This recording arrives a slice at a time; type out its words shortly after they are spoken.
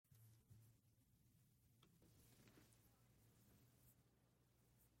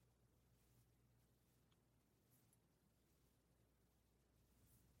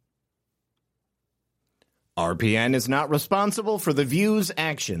RPN is not responsible for the views,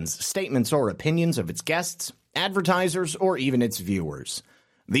 actions, statements, or opinions of its guests, advertisers, or even its viewers.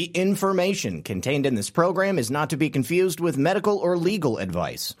 The information contained in this program is not to be confused with medical or legal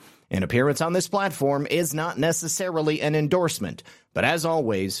advice. An appearance on this platform is not necessarily an endorsement, but as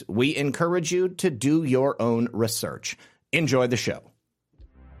always, we encourage you to do your own research. Enjoy the show.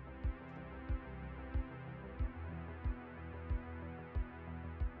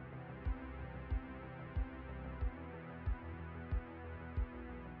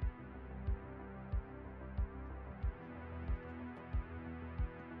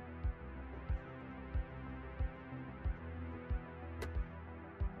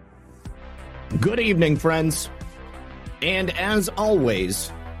 Good evening, friends, and as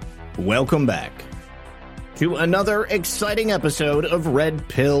always, welcome back to another exciting episode of Red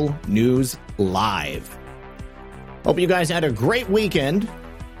Pill News Live. Hope you guys had a great weekend.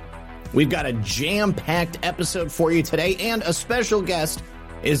 We've got a jam-packed episode for you today, and a special guest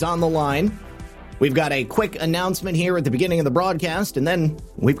is on the line. We've got a quick announcement here at the beginning of the broadcast, and then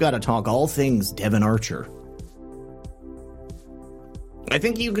we've got to talk all things Devon Archer. I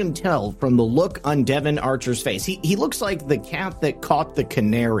think you can tell from the look on Devon Archer's face. He looks like the cat that caught the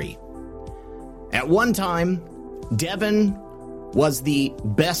canary. At one time, Devon was the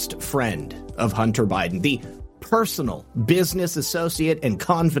best friend of Hunter Biden, the personal business associate and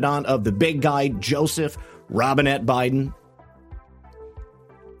confidant of the big guy, Joseph Robinette Biden.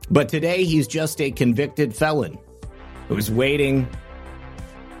 But today, he's just a convicted felon who's waiting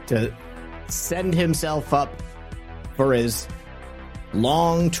to send himself up for his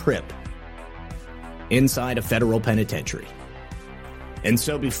long trip inside a federal penitentiary. And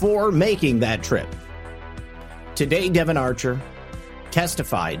so before making that trip, today Devon Archer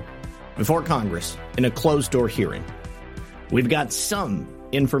testified before Congress in a closed-door hearing. We've got some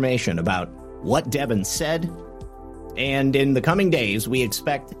information about what Devon said, and in the coming days, we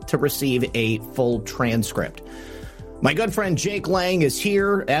expect to receive a full transcript. My good friend Jake Lang is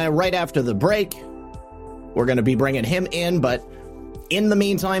here right after the break. We're going to be bringing him in, but in the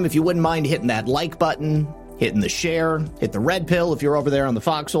meantime, if you wouldn't mind hitting that like button, hitting the share, hit the red pill if you're over there on the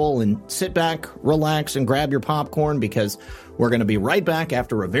foxhole, and sit back, relax, and grab your popcorn, because we're going to be right back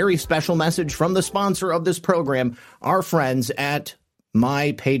after a very special message from the sponsor of this program, our friends at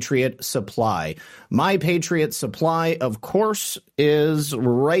My Patriot Supply. My Patriot Supply, of course, is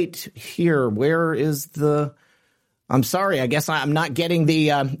right here. Where is the... I'm sorry, I guess I'm not getting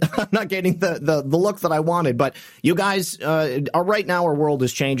the look that I wanted. But you guys, right now our world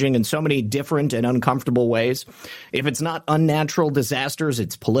is changing in so many different and uncomfortable ways. If it's not unnatural disasters,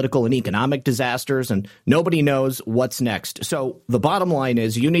 it's political and economic disasters, and nobody knows what's next. So the bottom line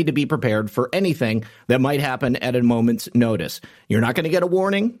is you need to be prepared for anything that might happen at a moment's notice. You're not going to get a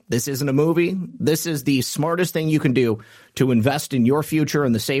warning. This isn't a movie. This is the smartest thing you can do to invest in your future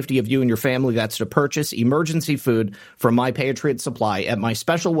and the safety of you and your family. That's to purchase emergency food from My Patriot Supply at my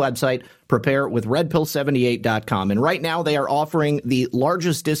special website, preparewithredpill78.com. And right now they are offering the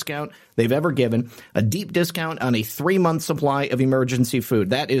largest discount they've ever given, a deep discount on a 3-month supply of emergency food.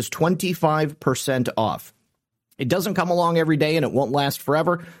 That is 25% off. It doesn't come along every day and it won't last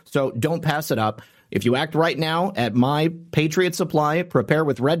forever, so don't pass it up. If you act right now at My Patriot Supply,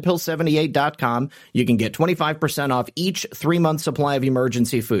 preparewithredpill78.com, you can get 25% off each 3-month supply of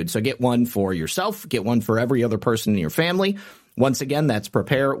emergency food. So get one for yourself, get one for every other person in your family. Once again, that's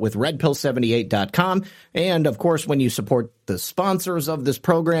preparewithredpill78.com. And of course, when you support the sponsors of this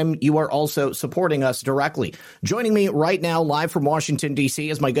program, you are also supporting us directly. Joining me right now, live from Washington, D.C.,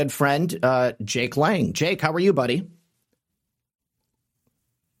 is my good friend, Jake Lang. Jake, how are you, buddy?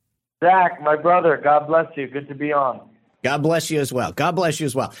 Zach, my brother, God bless you. Good to be on. God bless you as well. God bless you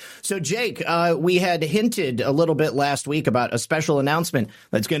as well. So, Jake, we had hinted a little bit last week about a special announcement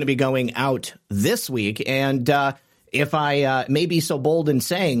that's going to be going out this week. And if I may be so bold in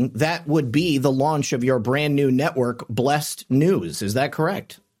saying, that would be the launch of your brand new network, Blessed News. Is that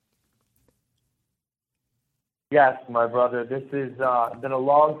correct? Yes, my brother. This has been a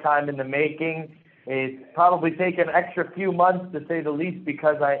long time in the making. It's probably taken an extra few months, to say the least,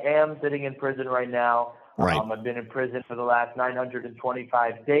 because I am sitting in prison right now. Right. I've been in prison for the last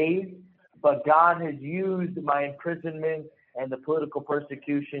 925 days, but God has used my imprisonment and the political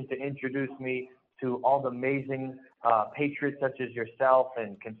persecution to introduce me to all the amazing patriots such as yourself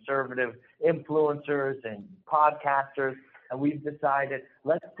and conservative influencers and podcasters. And we've decided,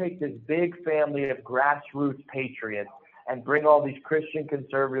 let's take this big family of grassroots patriots and bring all these Christian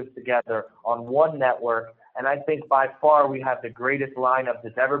conservatives together on one network. And I think by far we have the greatest lineup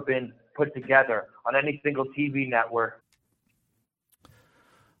that's ever been put together on any single TV network.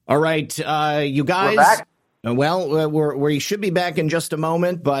 All right, you guys. We're back. Well, we should be back in just a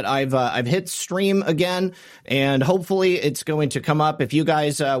moment, but I've hit stream again, and hopefully it's going to come up. If you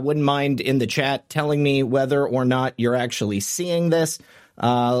guys wouldn't mind in the chat telling me whether or not you're actually seeing this.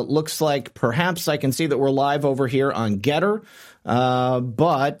 Looks like perhaps I can see that we're live over here on Getter,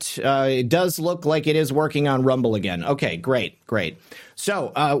 but it does look like it is working on Rumble again. Okay, great.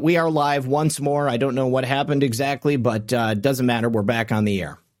 So we are live once more. I don't know what happened exactly, but it doesn't matter. We're back on the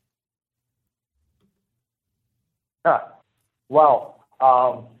air. Well,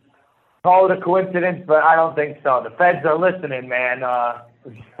 call it a coincidence, but I don't think so. The feds are listening, man. You're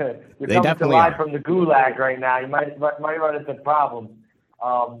They coming definitely live are. from the gulag right now. You might run into problems.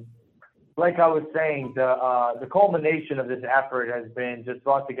 Like I was saying, the culmination of this effort has been just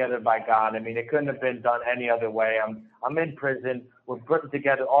brought together by God. I mean, it couldn't have been done any other way. I'm in prison. We're putting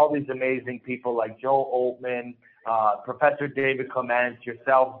together all these amazing people like Joel Altman, Professor David Clements,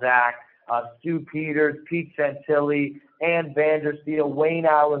 yourself, Zach, Stu Peters, Pete Santilli, Ann Vandersteel, Wayne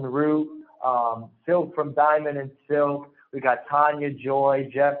Allen Root, Silk from Diamond and Silk. We got Tanya Joy,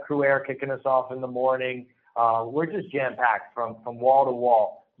 Jeff Cruer kicking us off in the morning. We're just jam-packed from wall to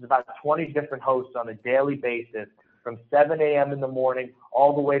wall. There's about 20 different hosts on a daily basis from 7 a.m. in the morning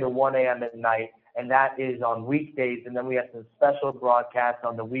all the way to 1 a.m. at night, and that is on weekdays. And then we have some special broadcasts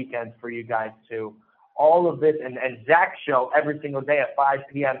on the weekends for you guys too. All of this, and Zach's show every single day at 5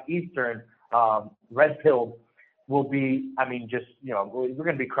 p.m. Eastern, Red Pill, will be, I mean, just, we're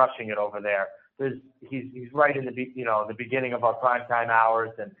going to be crushing it over there. He's right in the beginning of our primetime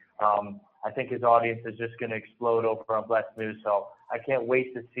hours, and I think his audience is just going to explode over on Blessed News. So I can't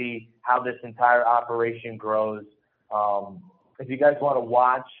wait to see how this entire operation grows. If you guys want to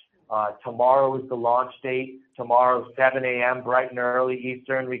watch, tomorrow is the launch date. Tomorrow, 7 a.m., bright and early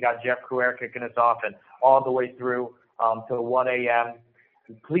Eastern. We got Jeff Cruer kicking us off, and all the way through to 1 a.m.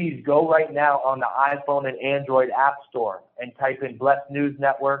 Please go right now on the iPhone and Android App Store and type in Blessed News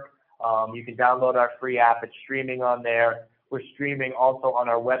Network. You can download our free app. It's streaming on there. We're streaming also on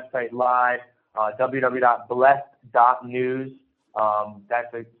our website live, www.blessed.news.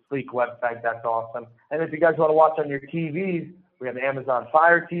 That's a sleek website. That's awesome. And if you guys want to watch on your TVs, we have the Amazon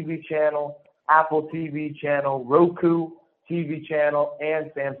Fire TV channel, Apple TV channel, Roku TV channel,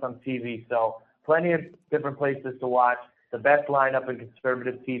 and Samsung TV. So plenty of different places to watch. The best lineup in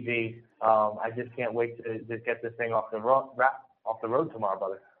conservative TV. I just can't wait to get this thing off the road tomorrow,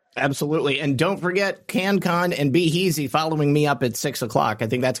 brother. Absolutely. And don't forget CanCon and Be Easy following me up at 6 o'clock. I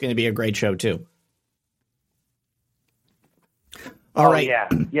think that's going to be a great show, too. All right. Yeah.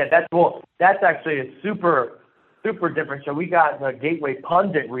 That's cool. That's actually a super different show. We got the Gateway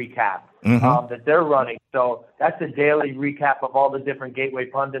Pundit recap that they're running. So that's a daily recap of all the different Gateway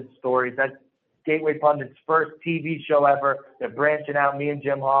Pundit stories. That's Gateway Pundit's first TV show ever. They're branching out. Me and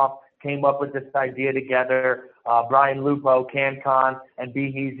Jim Hoff came up with this idea together. Brian Lupo, CanCon, and Be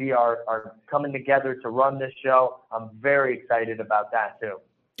Easy are coming together to run this show. I'm very excited about that, too.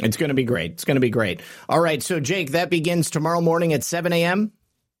 It's going to be great. It's going to be great. All right. So, Jake, that begins tomorrow morning at 7 a.m.?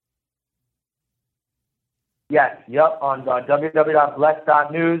 Yes. Yep. On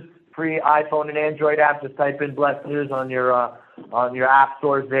www.blessed.news, free iPhone and Android app. Just type in Blessed News on your app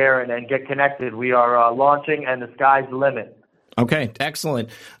stores there and then get connected. We are launching, and the sky's the limit. Okay, excellent.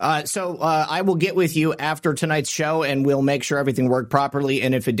 So I will get with you after tonight's show, and we'll make sure everything worked properly.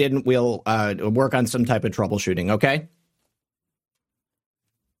 And if it didn't, we'll work on some type of troubleshooting, okay?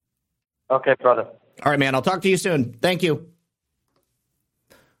 Okay, brother. All right, man. I'll talk to you soon. Thank you.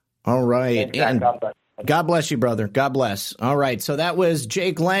 All right. And God bless you, brother. God bless. All right. So that was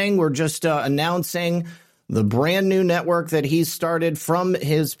Jake Lang. We're just announcing the brand new network that he started from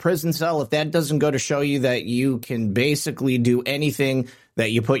his prison cell. If that doesn't go to show you that you can basically do anything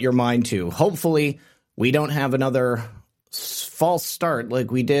that you put your mind to. Hopefully, we don't have another false start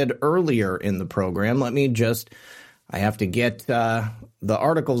like we did earlier in the program. I have to get the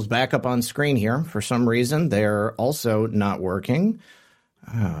articles back up on screen here. For some reason, they're also not working.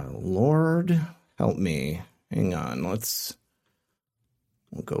 Lord, help me. Hang on.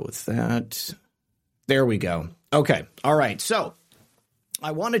 We'll go with that. There we go. Okay. All right. So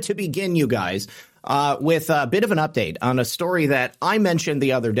I wanted to begin, you guys, with a bit of an update on a story that I mentioned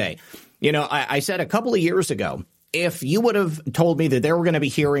the other day. I said a couple of years ago, if you would have told me that there were going to be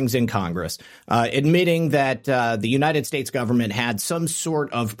hearings in Congress admitting that the United States government had some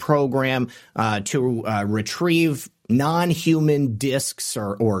sort of program to retrieve non-human discs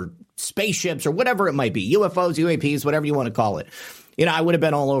or spaceships or whatever it might be, UFOs, UAPs, whatever you want to call it, I would have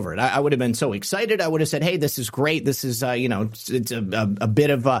been all over it. I would have been so excited. I would have said, hey, this is great. This is, it's a bit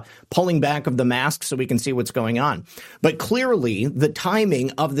of pulling back of the mask so we can see what's going on. But clearly, the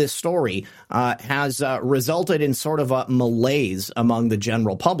timing of this story has resulted in sort of a malaise among the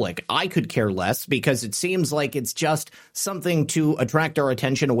general public. I could care less because it seems like it's just something to attract our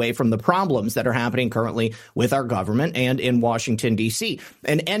attention away from the problems that are happening currently with our government and in Washington, D.C.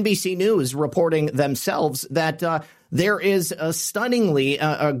 And NBC News reporting themselves that there is a stunningly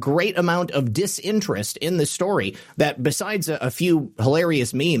a great amount of disinterest in the story that besides a few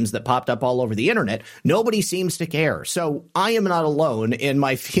hilarious memes that popped up all over the internet, nobody seems to care. So I am not alone in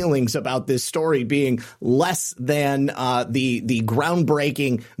my feelings about this story being less than the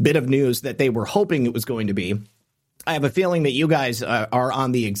groundbreaking bit of news that they were hoping it was going to be. I have a feeling that you guys are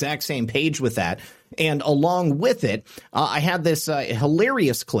on the exact same page with that. And along with it, I had this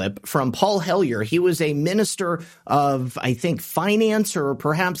hilarious clip from Paul Hellyer. He was a minister of, I think, finance or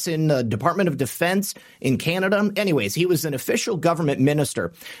perhaps in the Department of Defense in Canada. Anyways, he was an official government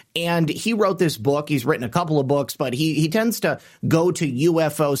minister. And he wrote this book. He's written a couple of books, but he tends to go to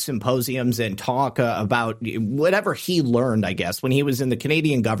UFO symposiums and talk about whatever he learned, I guess, when he was in the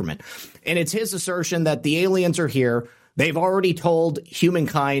Canadian government. And it's his assertion that the aliens are here. They've already told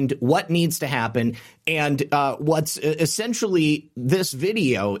humankind what needs to happen. And what's essentially this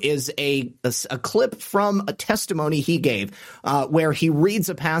video is a clip from a testimony he gave where he reads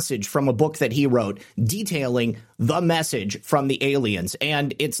a passage from a book that he wrote detailing the message from the aliens.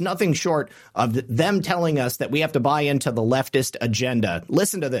 And it's nothing short of them telling us that we have to buy into the leftist agenda.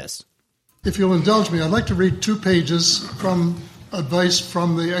 Listen to this. If you'll indulge me, I'd like to read 2 pages from advice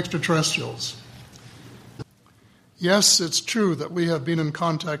from the extraterrestrials. Yes, it's true that we have been in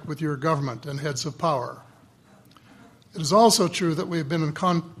contact with your government and heads of power. It is also true that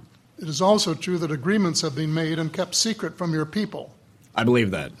it is also true that agreements have been made and kept secret from your people. I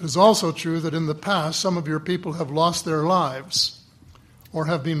believe that. It is also true that in the past some of your people have lost their lives or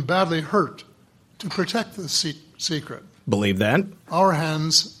have been badly hurt to protect the secret. Believe that. Our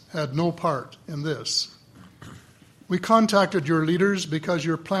hands had no part in this. We contacted your leaders because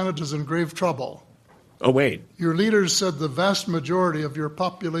your planet is in grave trouble. Oh, wait. Your leaders said the vast majority of your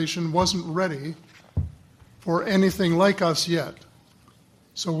population wasn't ready for anything like us yet.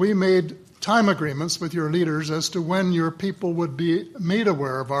 So we made time agreements with your leaders as to when your people would be made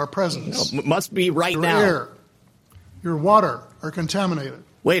aware of our presence. No, must be right your now. Your air, your water are contaminated.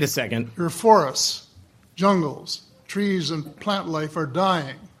 Wait a second. Your forests, jungles, trees, and plant life are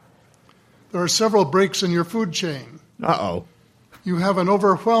dying. There are several breaks in your food chain. Uh-oh. You have an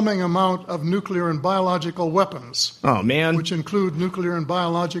overwhelming amount of nuclear and biological weapons. Oh, man. Which include nuclear and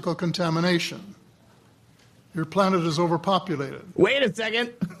biological contamination. Your planet is overpopulated. Wait a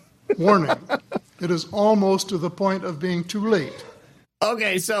second. Warning. It is almost to the point of being too late.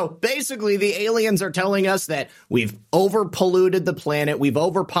 Okay, so basically the aliens are telling us that we've overpolluted the planet, we've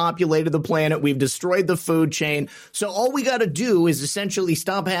overpopulated the planet, we've destroyed the food chain. So all we got to do is essentially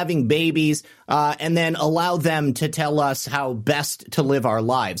stop having babies and then allow them to tell us how best to live our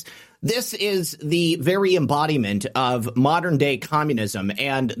lives. This is the very embodiment of modern day communism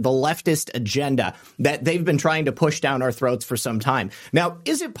and the leftist agenda that they've been trying to push down our throats for some time. Now,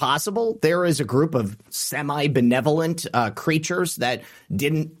 is it possible there is a group of semi-benevolent creatures that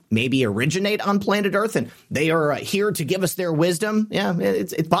didn't maybe originate on planet Earth and they are here to give us their wisdom? Yeah,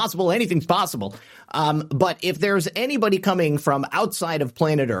 it's possible. Anything's possible. But if there's anybody coming from outside of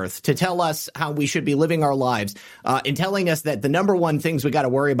planet Earth to tell us how we should be living our lives and telling us that the number one things we got to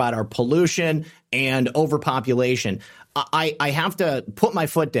worry about are pollution and overpopulation, I have to put my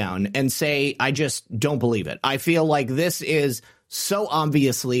foot down and say I just don't believe it. I feel like this is so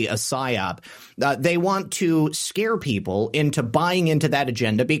obviously a psyop. They want to scare people into buying into that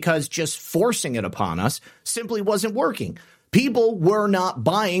agenda because just forcing it upon us simply wasn't working. People were not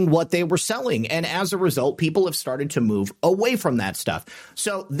buying what they were selling, and as a result, people have started to move away from that stuff.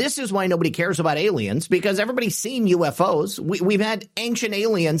 So this is why nobody cares about aliens, because everybody's seen UFOs. We've had ancient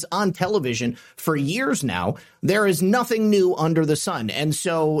aliens on television for years now. There is nothing new under the sun. And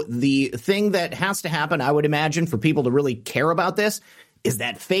so the thing that has to happen, I would imagine, for people to really care about this is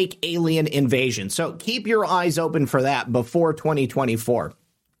that fake alien invasion. So keep your eyes open for that before 2024.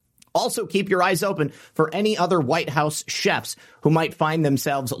 Also, keep your eyes open for any other White House chefs who might find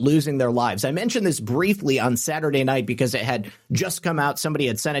themselves losing their lives. I mentioned this briefly on Saturday night because it had just come out. Somebody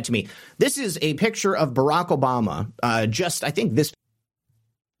had sent it to me. This is a picture of Barack Obama. I think this.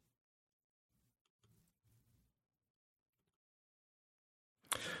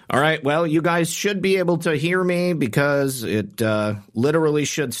 All right. Well, you guys should be able to hear me because it literally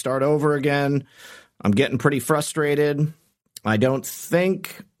should start over again. I'm getting pretty frustrated. I don't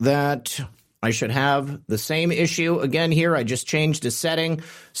think that I should have the same issue again here. I just changed a setting.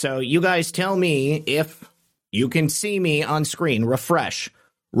 So you guys tell me if you can see me on screen. Refresh.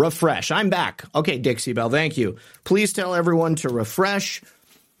 I'm back. Okay, Dixie Bell, thank you. Please tell everyone to refresh.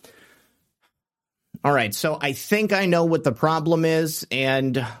 All right, so I think I know what the problem is,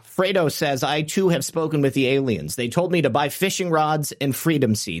 and Fredo says, I too have spoken with the aliens. They told me to buy fishing rods and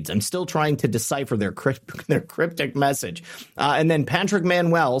freedom seeds. I'm still trying to decipher their cryptic message. And then Patrick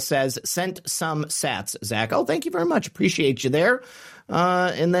Manuel says, sent some sats, Zach. Oh, thank you very much. Appreciate you there.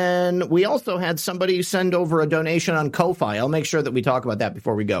 And then we also had somebody send over a donation on Ko-Fi. I'll make sure that we talk about that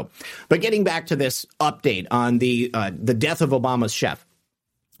before we go. But getting back to this update on the death of Obama's chef.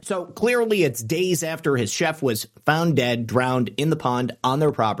 So clearly it's days after his chef was found dead, drowned in the pond on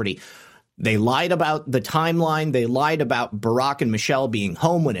their property. They lied about the timeline. They lied about Barack and Michelle being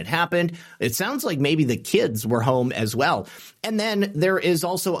home when it happened. It sounds like maybe the kids were home as well. And then there is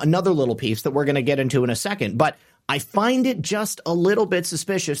also another little piece that we're going to get into in a second. But I find it just a little bit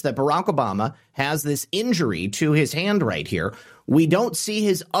suspicious that Barack Obama has this injury to his hand right here. We don't see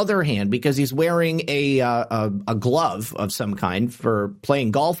his other hand because he's wearing a glove of some kind for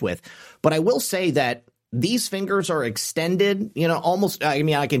playing golf with. But I will say that these fingers are extended, almost. I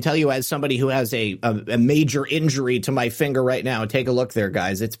mean, I can tell you as somebody who has a major injury to my finger right now. Take a look there,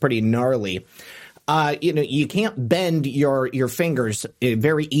 guys. It's pretty gnarly. You can't bend your fingers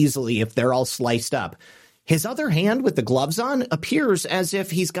very easily if they're all sliced up. His other hand with the gloves on appears as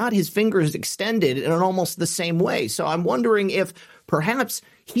if he's got his fingers extended in almost the same way. So I'm wondering if perhaps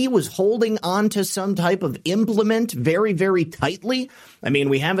he was holding on to some type of implement very, very tightly. I mean,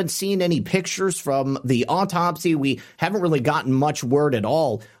 we haven't seen any pictures from the autopsy. We haven't really gotten much word at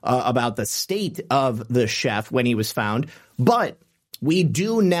all about the state of the chef when he was found. But we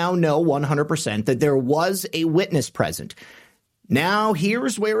do now know 100% that there was a witness present. Now,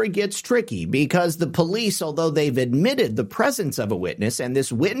 here's where it gets tricky because the police, although they've admitted the presence of a witness, and this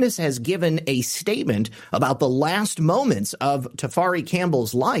witness has given a statement about the last moments of Tafari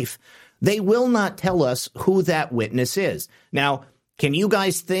Campbell's life, they will not tell us who that witness is. Now, can you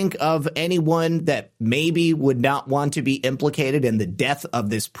guys think of anyone that maybe would not want to be implicated in the death of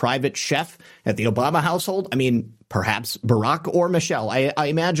this private chef at the Obama household? I mean, perhaps Barack or Michelle. I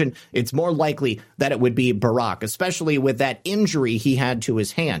imagine it's more likely that it would be Barack, especially with that injury he had to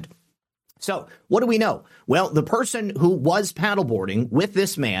his hand. So what do we know? Well, the person who was paddleboarding with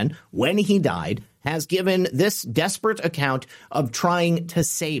this man when he died has given this desperate account of trying to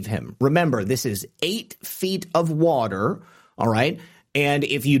save him. Remember, this is 8 feet of water. All right. And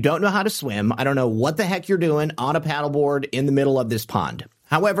if you don't know how to swim, I don't know what the heck you're doing on a paddleboard in the middle of this pond.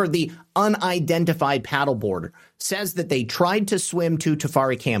 However, the unidentified paddleboarder says that they tried to swim to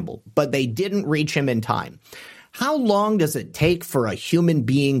Tafari Campbell, but they didn't reach him in time. How long does it take for a human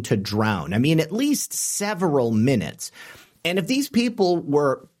being to drown? I mean, at least several minutes. And if these people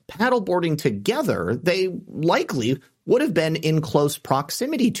were paddleboarding together, they likely would have been in close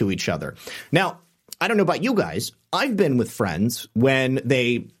proximity to each other. Now, I don't know about you guys. I've been with friends when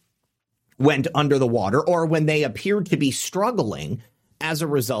they went under the water or when they appeared to be struggling as a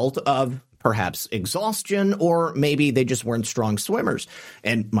result of perhaps exhaustion, or maybe they just weren't strong swimmers.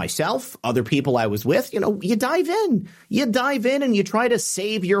 And myself, other people I was with, you dive in. You dive in and you try to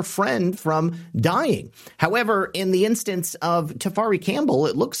save your friend from dying. However, in the instance of Tafari Campbell,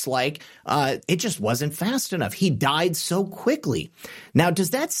 it looks like it just wasn't fast enough. He died so quickly. Now,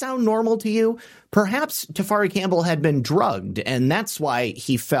 does that sound normal to you? Perhaps Tafari Campbell had been drugged, and that's why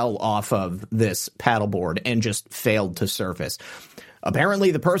he fell off of this paddleboard and just failed to surface. Apparently,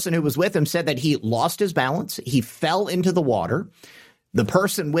 the person who was with him said that he lost his balance. He fell into the water. The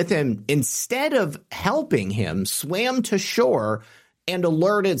person with him, instead of helping him, swam to shore and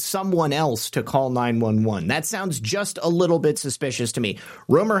alerted someone else to call 911. That sounds just a little bit suspicious to me.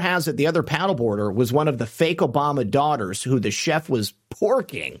 Rumor has it the other paddleboarder was one of the fake Obama daughters who the chef was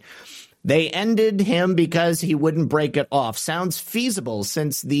porking. They ended him because he wouldn't break it off. Sounds feasible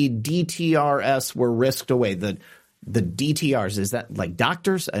since the DTRS were risked away. The DTRs, is that like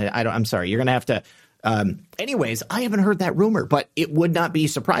doctors? I'm sorry. You're going to have to. Anyways, I haven't heard that rumor, but it would not be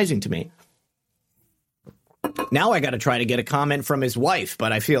surprising to me. Now I got to try to get a comment from his wife,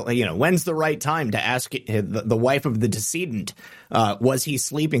 but I feel, when's the right time to ask the wife of the decedent, was he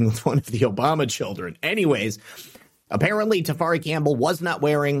sleeping with one of the Obama children? Anyways, apparently Tafari Campbell was not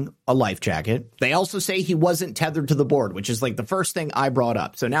wearing a life jacket. They also say he wasn't tethered to the board, which is like the first thing I brought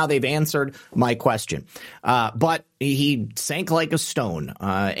up. So now they've answered my question. But he sank like a stone.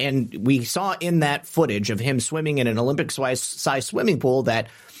 And we saw in that footage of him swimming in an Olympic-sized swimming pool that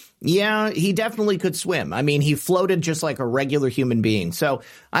Yeah, he definitely could swim. I mean, he floated just like a regular human being. So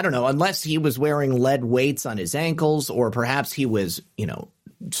I don't know, unless he was wearing lead weights on his ankles, or perhaps he was,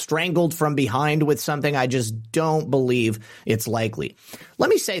 strangled from behind with something. I just don't believe it's likely. Let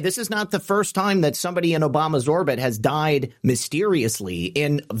me say, this is not the first time that somebody in Obama's orbit has died mysteriously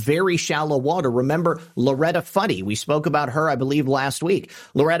in very shallow water. Remember Loretta Fuddy? We spoke about her, I believe, last week.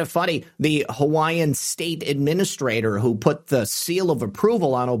 Loretta Fuddy, the Hawaiian state administrator who put the seal of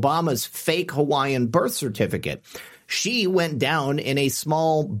approval on Obama's fake Hawaiian birth certificate. She went down in a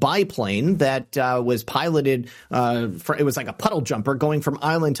small biplane that was piloted it was like a puddle jumper going from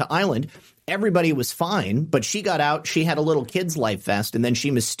island to island. Everybody was fine, but she got out. She had a little kid's life vest, and then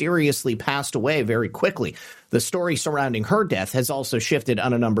she mysteriously passed away very quickly. The story surrounding her death has also shifted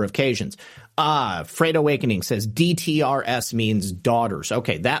on a number of occasions. Freight Awakening says DTRS means daughters.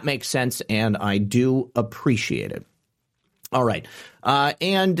 Okay, that makes sense, and I do appreciate it. All right.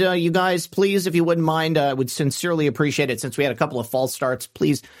 And you guys, please, if you wouldn't mind, I would sincerely appreciate it. Since we had a couple of false starts,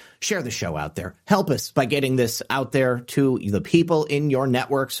 please share the show out there. Help us by getting this out there to the people in your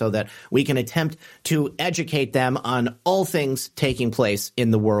network so that we can attempt to educate them on all things taking place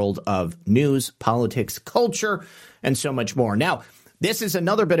in the world of news, politics, culture, and so much more. Now, this is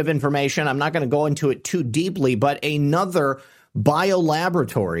another bit of information. I'm not going to go into it too deeply, but another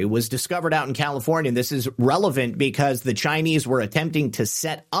biolaboratory was discovered out in California. This is relevant because the Chinese were attempting to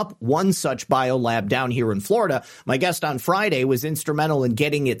set up one such biolab down here in Florida. My guest on Friday was instrumental in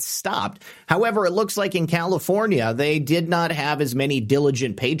getting it stopped. However, it looks like in California, they did not have as many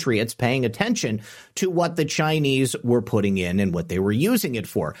diligent patriots paying attention to what the Chinese were putting in and what they were using it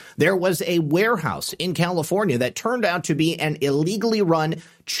for. There was a warehouse in California that turned out to be an illegally run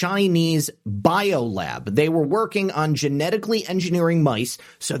Chinese biolab. They were working on genetically engineering mice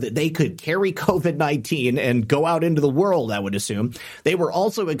so that they could carry COVID-19 and go out into the world, I would assume. They were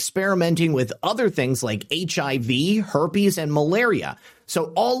also experimenting with other things like HIV, herpes, and malaria.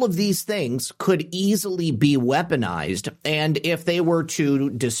 So all of these things could easily be weaponized. And if they were to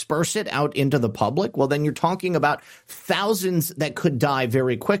disperse it out into the public, well, then you're talking about thousands that could die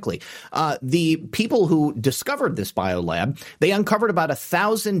very quickly. The people who discovered this biolab, they uncovered about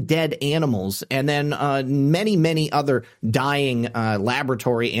 1,000 dead animals and then many, many other dying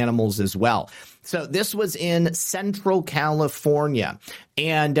laboratory animals as well. So this was in Central California.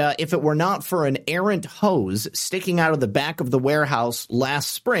 And if it were not for an errant hose sticking out of the back of the warehouse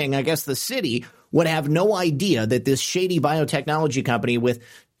last spring, I guess the city would have no idea that this shady biotechnology company with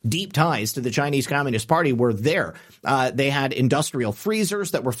deep ties to the Chinese Communist Party were there. They had industrial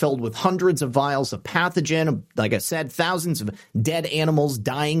freezers that were filled with hundreds of vials of pathogen, like I said, thousands of dead animals,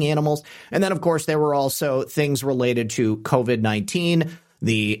 dying animals. And then, of course, there were also things related to COVID-19,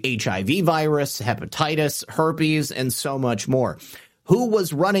 the HIV virus, hepatitis, herpes, and so much more. Who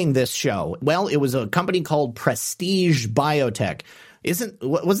was running this show? Well, it was a company called Prestige Biotech.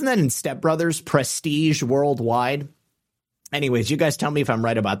 Wasn't that in Step Brothers, Prestige Worldwide? Anyways, you guys tell me if I'm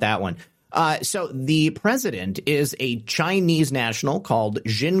right about that one. So the president is a Chinese national called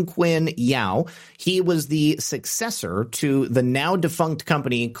Jinqin Yao. He was the successor to the now defunct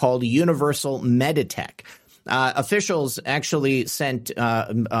company called Universal Meditech. Officials actually sent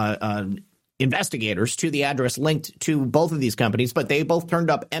investigators to the address linked to both of these companies, but they both turned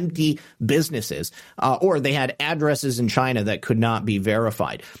up empty businesses, or they had addresses in China that could not be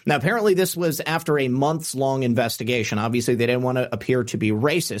verified. Now, apparently this was after a months-long investigation. Obviously, they didn't want to appear to be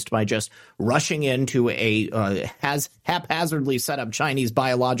racist by just rushing into a haphazardly set up Chinese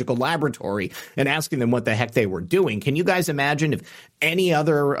biological laboratory and asking them what the heck they were doing. Can you guys imagine if any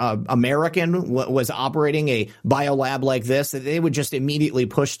other American was operating a biolab like this, that they would just immediately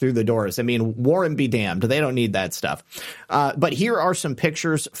push through the doors? I mean, Warren be damned. They don't need that stuff. But here are some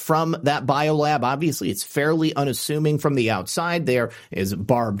pictures from that biolab. Obviously, it's fairly unassuming from the outside. There is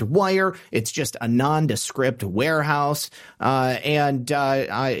barbed wire. It's just a nondescript warehouse. And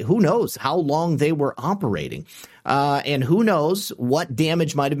who knows how long they were operating. And who knows what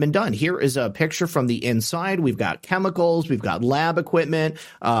damage might have been done. Here is a picture from the inside. We've got chemicals, we've got lab equipment,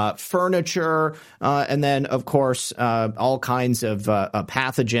 furniture, and then, of course, all kinds of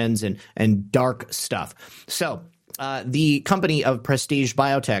pathogens and dark stuff. So the company of Prestige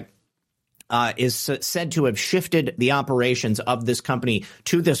Biotech is said to have shifted the operations of this company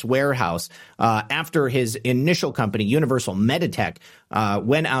to this warehouse after his initial company, Universal Meditech,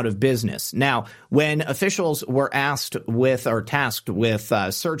 went out of business. Now, when officials were tasked with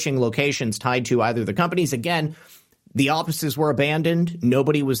searching locations tied to either the companies, again, the offices were abandoned.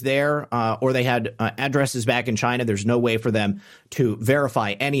 Nobody was there, or they had addresses back in China. There's no way for them to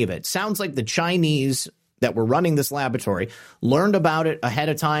verify any of it. Sounds like the Chinese that were running this laboratory learned about it ahead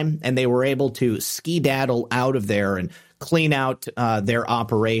of time, and they were able to skedaddle out of there and clean out their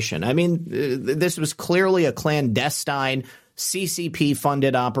operation. I mean, this was clearly a clandestine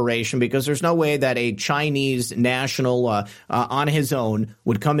CCP-funded operation, because there's no way that a Chinese national on his own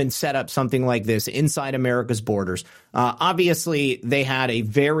would come and set up something like this inside America's borders. Obviously, they had a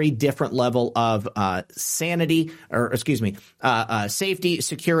very different level of safety,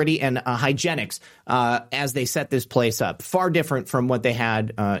 security, and hygienics as they set this place up. Far different from what they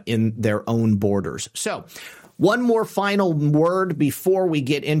had in their own borders. So, one more final word before we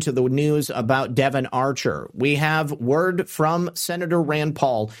get into the news about Devon Archer. We have word from Senator Rand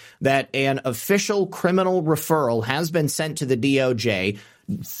Paul that an official criminal referral has been sent to the DOJ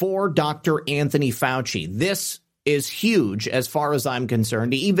for Dr. Anthony Fauci. This is huge as far as I'm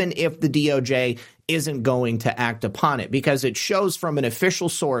concerned, even if the DOJ isn't going to act upon it, because it shows from an official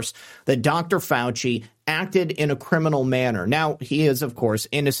source that Dr. Fauci acted in a criminal manner. Now, he is, of course,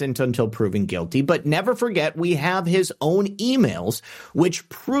 innocent until proven guilty, but never forget we have his own emails which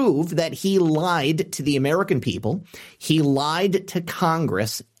prove that he lied to the American people. He lied to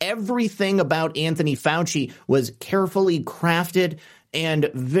Congress. Everything about Anthony Fauci was carefully crafted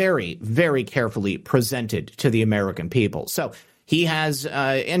and very, very carefully presented to the American people. So he has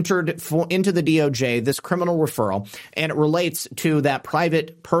entered into the DOJ, this criminal referral, and it relates to that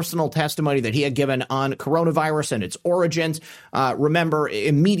private personal testimony that he had given on coronavirus and its origins. Remember,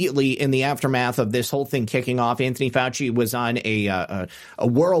 immediately in the aftermath of this whole thing kicking off, Anthony Fauci was on a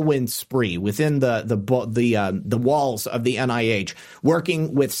whirlwind spree within the walls of the NIH,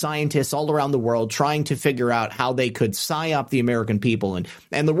 working with scientists all around the world, trying to figure out how they could psyop the American people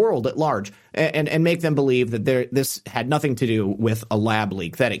and the world at large, and make them believe that this had nothing to do with a lab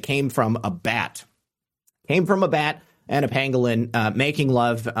leak, that it came from a bat. Came from a bat and a pangolin making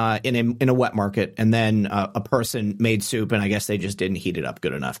love in a wet market, and then a person made soup, and I guess they just didn't heat it up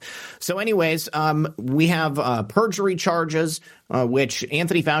good enough. So anyways, we have perjury charges, which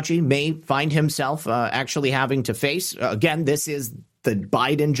Anthony Fauci may find himself actually having to face. Again, this is the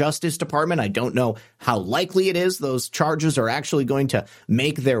Biden Justice Department. I don't know how likely it is those charges are actually going to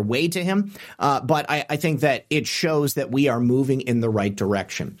make their way to him. But I think that it shows that we are moving in the right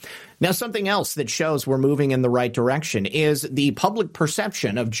direction. Now, something else that shows we're moving in the right direction is the public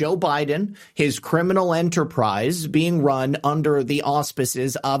perception of Joe Biden, his criminal enterprise being run under the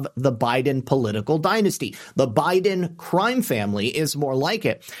auspices of the Biden political dynasty. The Biden crime family is more like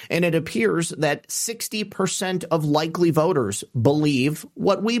it. And it appears that 60% of likely voters believe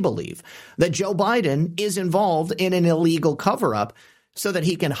what we believe, that Joe Biden is involved in an illegal cover-up so that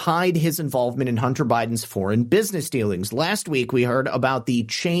he can hide his involvement in Hunter Biden's foreign business dealings. Last week, we heard about the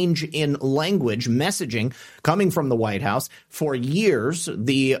change in language messaging coming from the White House. For years,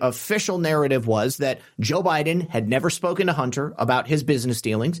 the official narrative was that Joe Biden had never spoken to Hunter about his business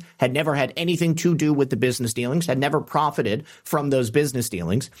dealings, had never had anything to do with the business dealings, had never profited from those business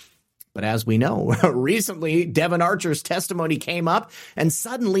dealings. But as we know, recently, Devon Archer's testimony came up, and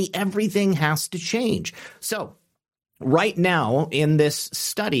suddenly everything has to change. So right now, in this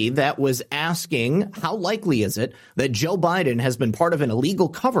study that was asking how likely is it that Joe Biden has been part of an illegal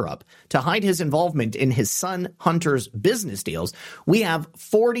cover-up to hide his involvement in his son Hunter's business deals, we have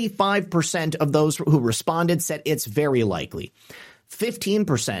 45% of those who responded said it's very likely.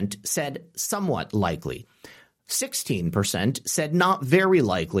 15% said somewhat likely. 16% said not very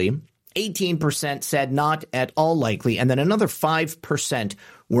likely. 18% said not at all likely. And then another 5%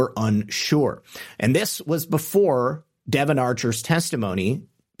 were unsure. And this was before Devon Archer's testimony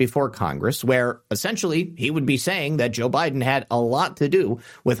before Congress, where essentially he would be saying that Joe Biden had a lot to do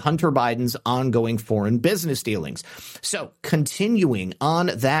with Hunter Biden's ongoing foreign business dealings. So continuing on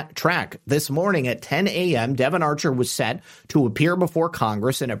that track, this morning at 10 a.m., Devon Archer was set to appear before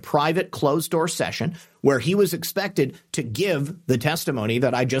Congress in a private closed-door session where he was expected to give the testimony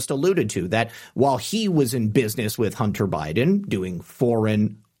that I just alluded to, that while he was in business with Hunter Biden doing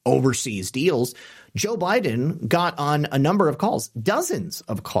foreign overseas deals, Joe Biden got on a number of calls, dozens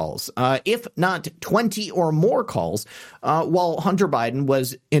of calls, if not 20 or more calls, while Hunter Biden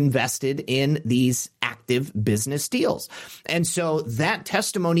was invested in these active business deals. And so that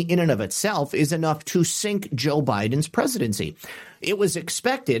testimony in and of itself is enough to sink Joe Biden's presidency. It was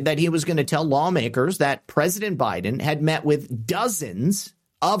expected that he was going to tell lawmakers that President Biden had met with dozens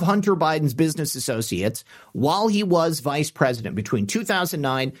of Hunter Biden's business associates while he was vice president between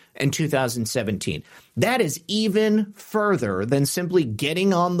 2009 and 2017. That is even further than simply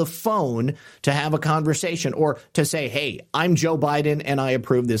getting on the phone to have a conversation or to say, hey, I'm Joe Biden and I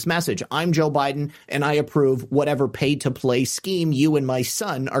approve this message. I'm Joe Biden and I approve whatever pay-to-play scheme you and my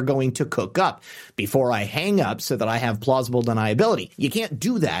son are going to cook up before I hang up so that I have plausible deniability. You can't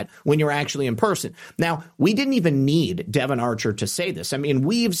do that when you're actually in person. Now, we didn't even need Devon Archer to say this. I mean,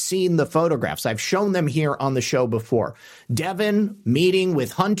 we've seen the photographs. I've shown them here on the show before. Devon meeting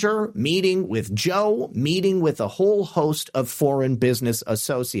with Hunter, meeting with Joe, meeting with a whole host of foreign business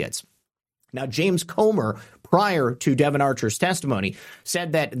associates. Now, James Comer, prior to Devon Archer's testimony,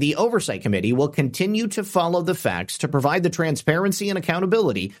 said that the Oversight Committee will continue to follow the facts to provide the transparency and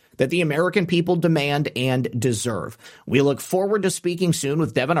accountability that the American people demand and deserve. We look forward to speaking soon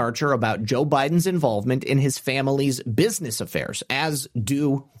with Devon Archer about Joe Biden's involvement in his family's business affairs, as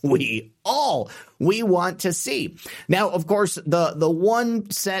do we all. We want to see. Now, of course, the one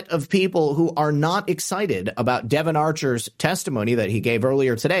set of people who are not excited about Devon Archer's testimony that he gave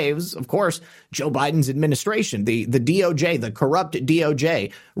earlier today was, of course, Joe Biden's administration, the DOJ, the corrupt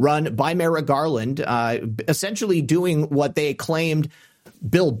DOJ run by Merrick Garland, essentially doing what they claimed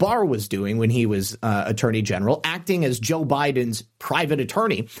Bill Barr was doing when he was attorney general, acting as Joe Biden's private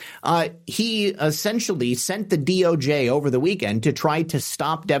attorney. He essentially sent the DOJ over the weekend to try to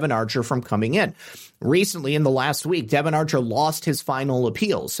stop Devon Archer from coming in. Recently, in the last week, Devon Archer lost his final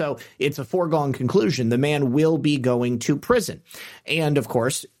appeal. So it's a foregone conclusion. The man will be going to prison. And of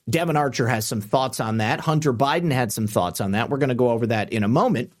course, Devon Archer has some thoughts on that. Hunter Biden had some thoughts on that. We're going to go over that in a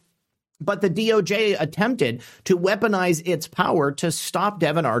moment. But the DOJ attempted to weaponize its power to stop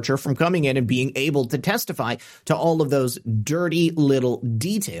Devon Archer from coming in and being able to testify to all of those dirty little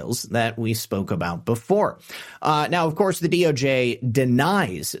details that we spoke about before. Now, of course, the DOJ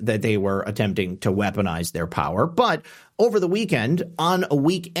denies that they were attempting to weaponize their power, but over the weekend, on a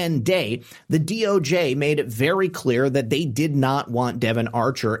weekend day, the DOJ made it very clear that they did not want Devon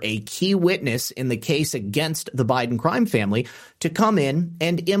Archer, a key witness in the case against the Biden crime family, to come in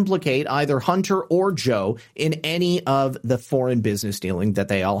and implicate either Hunter or Joe in any of the foreign business dealing that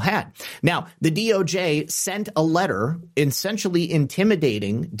they all had. Now, the DOJ sent a letter essentially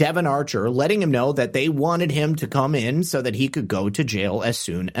intimidating Devon Archer, letting him know that they wanted him to come in so that he could go to jail as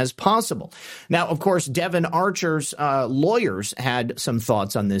soon as possible. Now, of course, Devon Archer's lawyers had some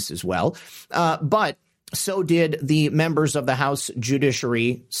thoughts on this as well, but so did the members of the House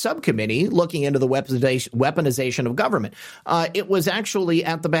Judiciary Subcommittee looking into the weaponization of government. It was actually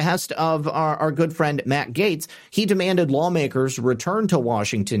at the behest of our good friend Matt Gaetz. He demanded lawmakers return to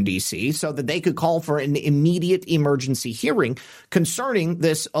Washington, D.C. so that they could call for an immediate emergency hearing concerning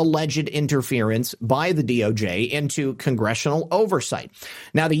this alleged interference by the DOJ into congressional oversight.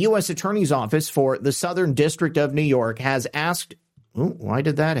 Now, the U.S. Attorney's Office for the Southern District of New York has asked, why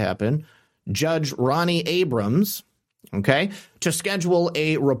did that happen? Judge Ronnie Abrams, to schedule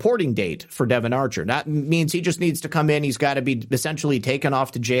a reporting date for Devon Archer. That means he just needs to come in. He's got to be essentially taken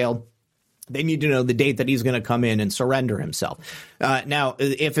off to jail. They need to know the date that he's going to come in and surrender himself. Now,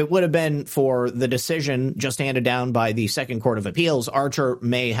 if it would have been for the decision just handed down by the Second Court of Appeals, Archer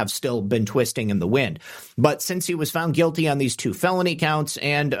may have still been twisting in the wind. But since he was found guilty on these 2 felony counts,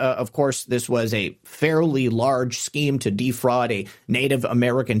 and of course, this was a fairly large scheme to defraud a Native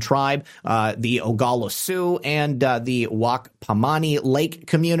American tribe, the Oglala Sioux and the Wakpamani Lake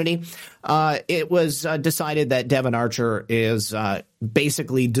community, it was decided that Devon Archer is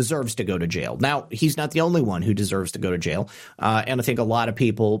basically deserves to go to jail. Now, he's not the only one who deserves to go to jail. And I think a lot of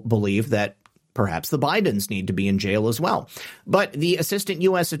people believe that perhaps the Bidens need to be in jail as well. But the assistant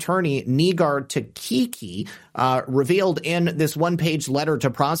U.S. attorney, Negar Takiki, revealed in this one-page letter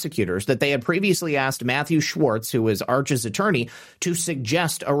to prosecutors that they had previously asked Matthew Schwartz, who is Archer's attorney, to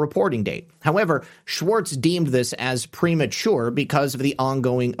suggest a reporting date. However, Schwartz deemed this as premature because of the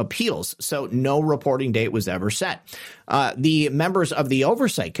ongoing appeals, so no reporting date was ever set. The members of the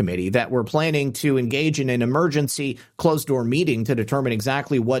Oversight Committee that were planning to engage in an emergency closed-door meeting to determine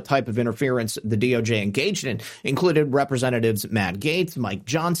exactly what type of interference the DOJ engaged in included Representatives Matt Gaetz, Mike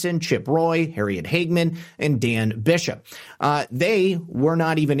Johnson, Chip Roy, Harriet Hageman, and Dan Bishop. They were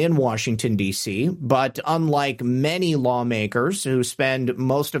not even in Washington, D.C., but unlike many lawmakers who spend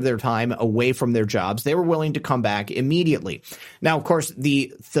most of their time away from their jobs, they were willing to come back immediately. Now, of course,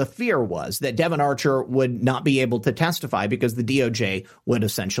 the fear was that Devon Archer would not be able to testify because the DOJ would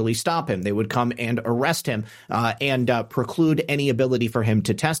essentially stop him. They would come and arrest him and preclude any ability for him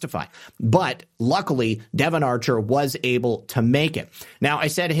to testify. But luckily, Devon Archer was able to make it. Now, I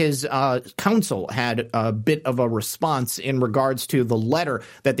said his counsel had bit of a response in regards to the letter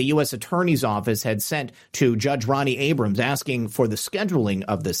that the U.S. Attorney's Office had sent to Judge Ronnie Abrams asking for the scheduling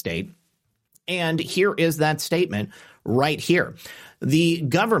of this date. And here is that statement right here. The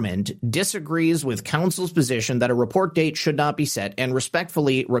government disagrees with counsel's position that a report date should not be set and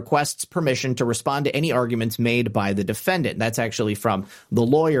respectfully requests permission to respond to any arguments made by the defendant. That's actually from the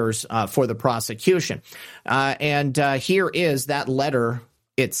lawyers for the prosecution. And here is that letter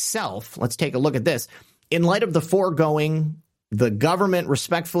itself. Let's take a look at this. In light of the foregoing, the government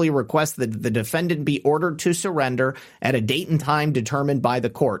respectfully requests that the defendant be ordered to surrender at a date and time determined by the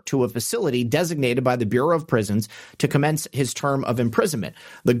court to a facility designated by the Bureau of Prisons to commence his term of imprisonment.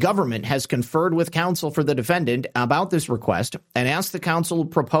 The government has conferred with counsel for the defendant about this request and asked the counsel to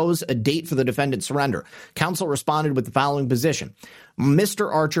propose a date for the defendant's surrender. Counsel responded with the following position.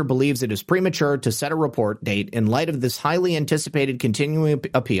 Mr. Archer believes it is premature to set a report date in light of this highly anticipated continuing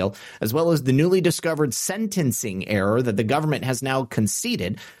appeal, as well as the newly discovered sentencing error that the government has now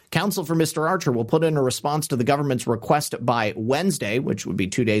conceded. Counsel for Mr. Archer will put in a response to the government's request by Wednesday, which would be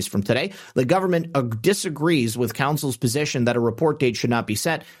 2 days from today. The government disagrees with counsel's position that a report date should not be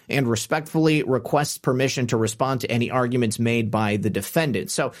set and respectfully requests permission to respond to any arguments made by the defendant.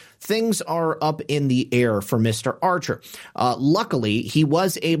 So things are up in the air for Mr. Archer. Luckily, he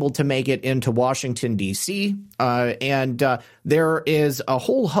was able to make it into Washington, D.C., and there is a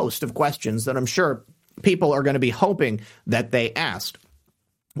whole host of questions that I'm sure people are going to be hoping that they asked.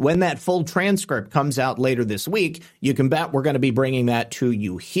 When that full transcript comes out later this week, you can bet we're going to be bringing that to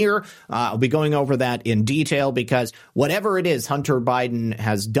you here. I'll be going over that in detail because whatever it is Hunter Biden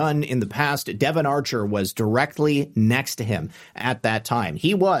has done in the past, Devon Archer was directly next to him at that time.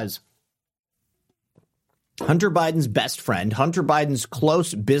 He was Hunter Biden's best friend, Hunter Biden's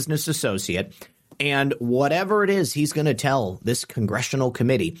close business associate. And whatever it is he's going to tell this congressional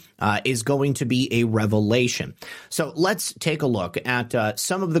committee is going to be a revelation. So let's take a look at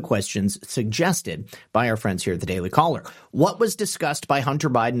some of the questions suggested by our friends here at the Daily Caller. What was discussed by Hunter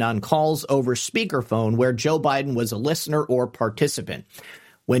Biden on calls over speakerphone where Joe Biden was a listener or participant?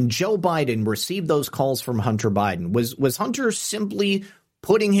 When Joe Biden received those calls from Hunter Biden, was Hunter simply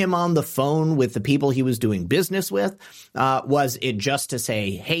putting him on the phone with the people he was doing business with? Was it just to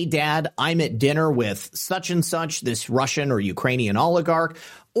say, hey, Dad, I'm at dinner with such and such, this Russian or Ukrainian oligarch?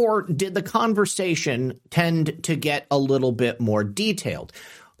 Or did the conversation tend to get a little bit more detailed?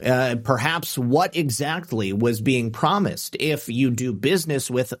 Perhaps what exactly was being promised. If you do business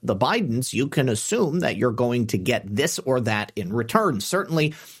with the Bidens, you can assume that you're going to get this or that in return.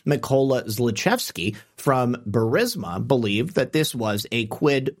 Certainly, Mykola Zlochevsky from Burisma believed that this was a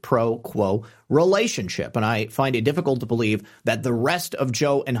quid pro quo relationship. And I find it difficult to believe that the rest of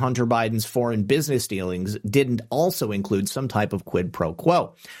Joe and Hunter Biden's foreign business dealings didn't also include some type of quid pro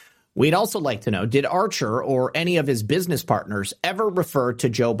quo. We'd also like to know, did Archer or any of his business partners ever refer to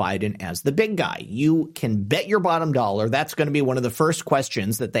Joe Biden as the big guy? You can bet your bottom dollar that's going to be one of the first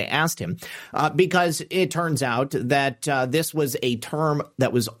questions that they asked him, because it turns out that this was a term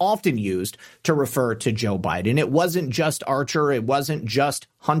that was often used to refer to Joe Biden. It wasn't just Archer. It wasn't just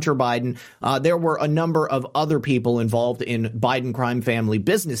Hunter Biden. There were a number of other people involved in Biden crime family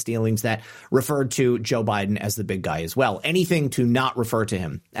business dealings that referred to Joe Biden as the big guy as well. Anything to not refer to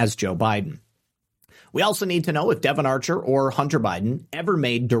him as Joe Biden. We also need to know if Devon Archer or Hunter Biden ever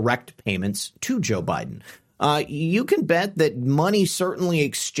made direct payments to Joe Biden. You can bet that money certainly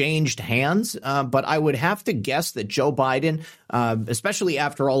exchanged hands, but I would have to guess that Joe Biden, especially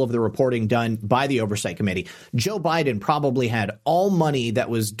after all of the reporting done by the Oversight Committee, Joe Biden probably had all money that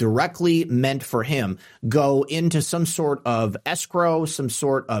was directly meant for him go into some sort of escrow, some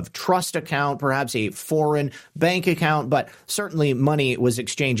sort of trust account, perhaps a foreign bank account, but certainly money was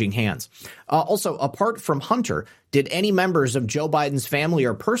exchanging hands. Also, apart from Hunter, did any members of Joe Biden's family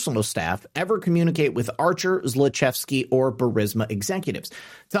or personal staff ever communicate with Archer, Zlochevsky, or Burisma executives?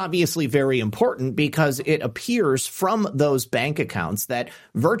 It's obviously very important because it appears from those bank accounts that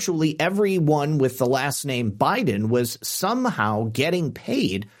virtually everyone with the last name Biden was somehow getting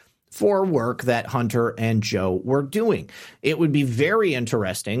paid for work that Hunter and Joe were doing. It would be very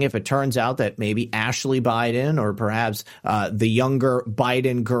interesting if it turns out that maybe Ashley Biden or perhaps the younger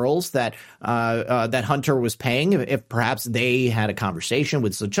Biden girls that Hunter was paying, if perhaps they had a conversation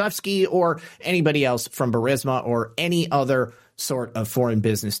with Zlochevsky or anybody else from Burisma or any other sort of foreign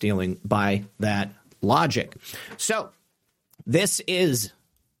business dealing by that logic. So this is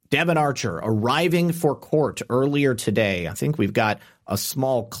Devon Archer arriving for court earlier today. I think we've got a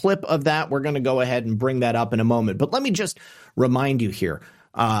small clip of that. We're going to go ahead and bring that up in a moment. But let me just remind you here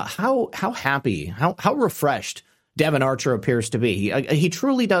how happy, how refreshed Devon Archer appears to be. He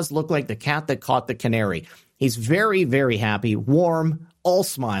truly does look like the cat that caught the canary. He's very, very happy, warm, all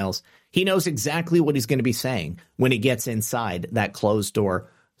smiles. He knows exactly what he's going to be saying when he gets inside that closed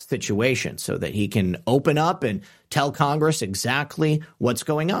door situation so that he can open up and tell Congress exactly what's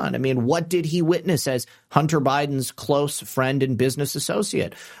going on. I mean, what did he witness as Hunter Biden's close friend and business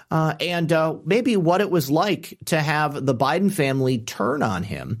associate? And maybe what it was like to have the Biden family turn on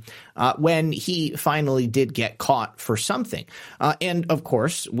him when he finally did get caught for something. And of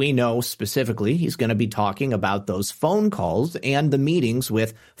course, we know specifically he's going to be talking about those phone calls and the meetings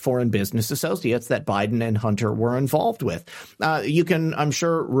with foreign business associates that Biden and Hunter were involved with. You can, I'm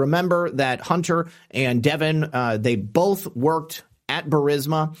sure, remember that Hunter and Devon, they both worked at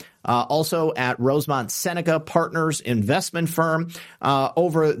Burisma, also at Rosemont Seneca Partners investment firm.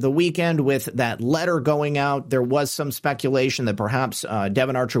 Over the weekend with that letter going out, there was some speculation that perhaps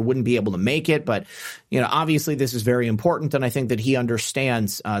Devon Archer wouldn't be able to make it. But, obviously this is very important. And I think that he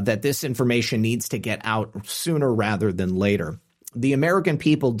understands that this information needs to get out sooner rather than later. The American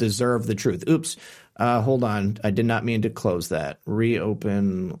people deserve the truth. Oops. Hold on. I did not mean to close that.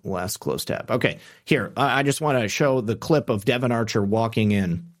 Reopen last close tab. Okay, here. I just want to show the clip of Devon Archer walking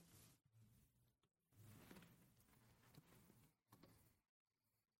in.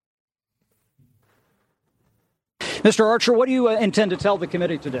 Mr. Archer, what do you intend to tell the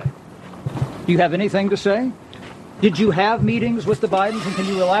committee today? Do you have anything to say? Did you have meetings with the Bidens, and can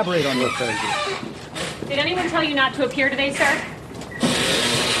you elaborate on those? Did anyone tell you not to appear today, sir?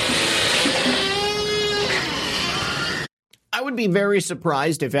 I would be very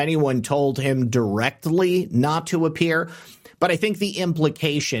surprised if anyone told him directly not to appear, but I think the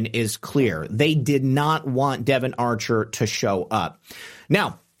implication is clear. They did not want Devon Archer to show up.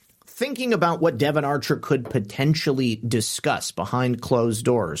 Now, thinking about what Devon Archer could potentially discuss behind closed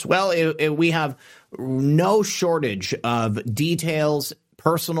doors, well, we have no shortage of details,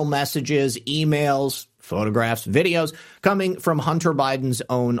 personal messages, emails, photographs, videos coming from Hunter Biden's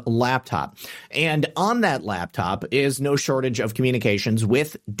own laptop. And on that laptop is no shortage of communications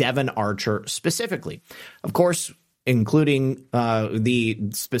with Devon Archer specifically. Of course, including the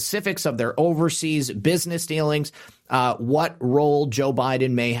specifics of their overseas business dealings, what role Joe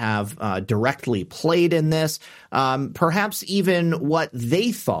Biden may have directly played in this, perhaps even what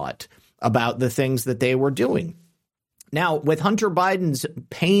they thought about the things that they were doing. Now, with Hunter Biden's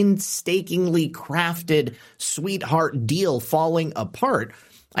painstakingly crafted sweetheart deal falling apart,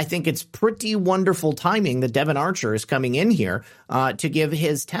 I think it's pretty wonderful timing that Devon Archer is coming in here to give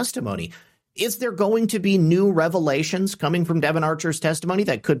his testimony. Is there going to be new revelations coming from Devon Archer's testimony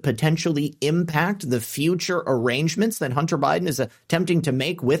that could potentially impact the future arrangements that Hunter Biden is attempting to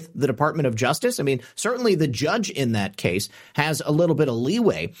make with the Department of Justice? I mean, certainly the judge in that case has a little bit of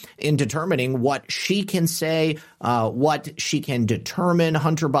leeway in determining what she can say, what she can determine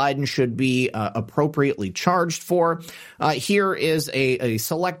Hunter Biden should be appropriately charged for. Here is a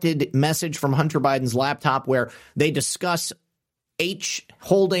selected message from Hunter Biden's laptop where they discuss H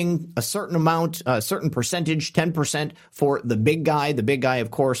holding a certain amount, a certain percentage, 10% for the big guy, of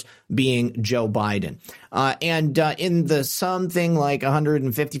course, being Joe Biden. And in the something like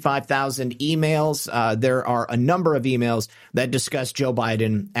 155,000 emails, there are a number of emails that discuss Joe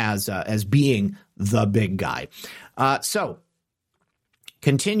Biden as being the big guy. So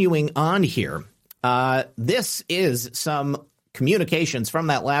continuing on here, this is some communications from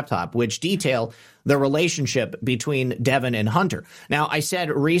that laptop which detail the relationship between Devon and Hunter. Now, I said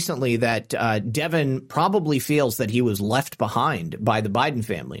recently that Devon probably feels that he was left behind by the Biden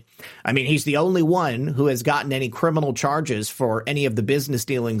family. I mean, he's the only one who has gotten any criminal charges for any of the business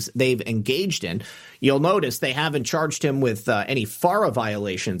dealings they've engaged in. You'll notice they haven't charged him with any FARA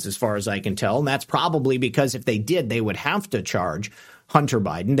violations, as far as I can tell, and that's probably because if they did, they would have to charge Hunter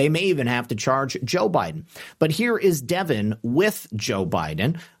Biden. They may even have to charge Joe Biden. But here is Devon with Joe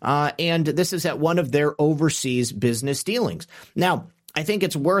Biden, and this is at one of their overseas business dealings. Now, I think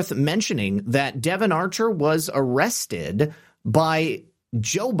it's worth mentioning that Devon Archer was arrested by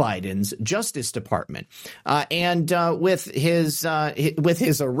Joe Biden's Justice Department, and with his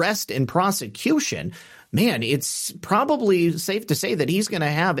arrest and prosecution, man, it's probably safe to say that he's going to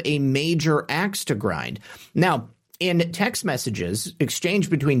have a major axe to grind. Now, in text messages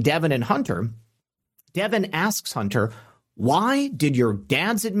exchanged between Devon and Hunter, Devon asks Hunter, "Why did your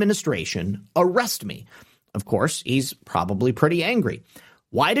dad's administration arrest me?" Of course, he's probably pretty angry.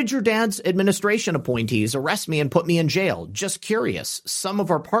 "Why did your dad's administration appointees arrest me and put me in jail? Just curious. Some of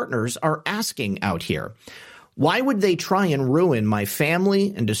our partners are asking out here. Why would they try and ruin my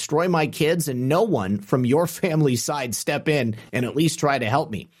family and destroy my kids and no one from your family's side step in and at least try to help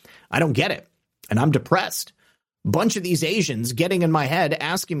me? I don't get it. And I'm depressed. Bunch of these Asians getting in my head,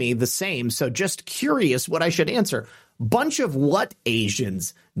 asking me the same. So just curious what I should answer. Bunch of what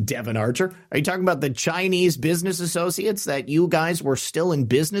Asians, Devon Archer? Are you talking about the Chinese business associates that you guys were still in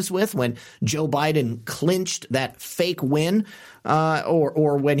business with when Joe Biden clinched that fake win,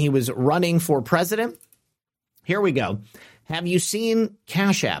 or when he was running for president? Here we go. Have you seen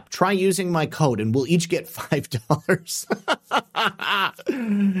Cash App? Try using my code and we'll each get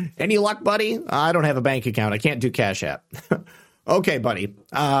 $5. Any luck, buddy? I don't have a bank account. I can't do Cash App. Okay, buddy.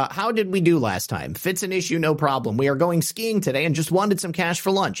 How did we do last time? Fits an issue, no problem. We are going skiing today and just wanted some cash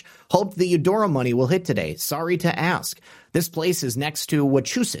for lunch. Hope the Eudora money will hit today. Sorry to ask. This place is next to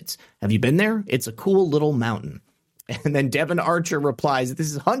Wachusett. Have you been there? It's a cool little mountain. And then Devon Archer replies,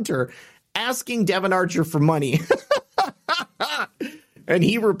 this is Hunter asking Devon Archer for money. And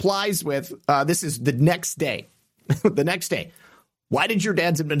he replies with, this is the next day. The next day. Why did your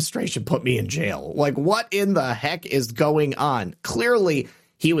dad's administration put me in jail? Like, what in the heck is going on? Clearly,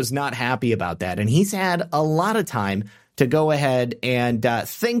 he was not happy about that. And he's had a lot of time to go ahead and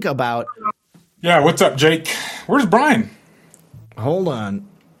think about. Yeah, what's up, Jake? Where's Brian? Hold on.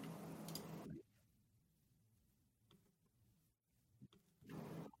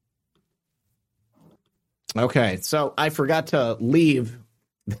 Okay, so I forgot to leave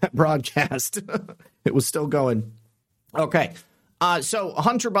that broadcast. It was still going. Okay. So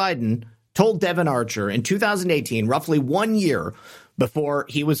Hunter Biden told Devon Archer in 2018, roughly 1 year before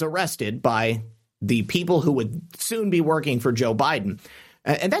he was arrested by the people who would soon be working for Joe Biden.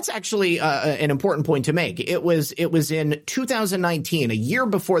 And that's actually an important point to make. It was in 2019, a year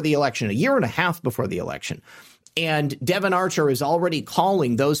before the election, a year and a half before the election. And Devon Archer is already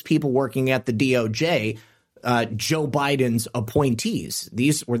calling those people working at the DOJ Joe Biden's appointees.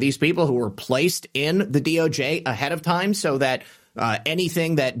 These were people who were placed in the DOJ ahead of time so that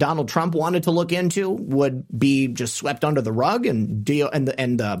anything that Donald Trump wanted to look into would be just swept under the rug, and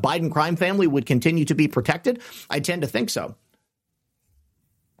the Biden crime family would continue to be protected. I tend to think so.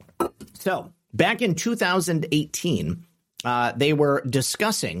 So back in 2018, they were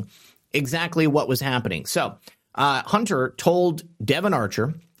discussing exactly what was happening. So Hunter told Devon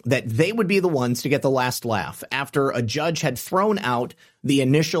Archer that they would be the ones to get the last laugh after a judge had thrown out the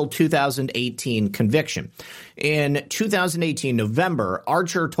initial 2018 conviction. In 2018, November,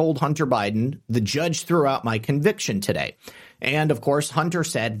 Archer told Hunter Biden, the judge threw out my conviction today. And of course, Hunter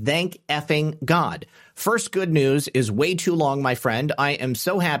said, thank effing God. First good news is way too long, my friend. I am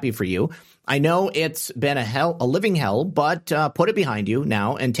so happy for you. I know it's been a living hell, but put it behind you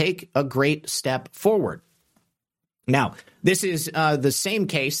now and take a great step forward. Now, this is the same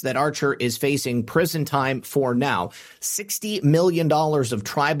case that Archer is facing prison time for now. $60 million of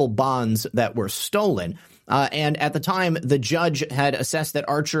tribal bonds that were stolen. And at the time, the judge had assessed that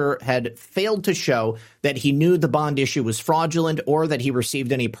Archer had failed to show that he knew the bond issue was fraudulent or that he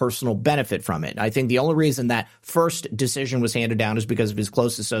received any personal benefit from it. I think the only reason that first decision was handed down is because of his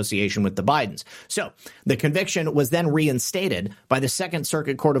close association with the Bidens. So the conviction was then reinstated by the Second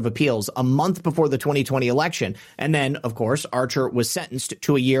Circuit Court of Appeals a month before the 2020 election. And then, of course, Archer was sentenced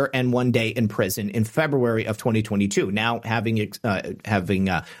to a year and 1 day in prison in February of 2022, now having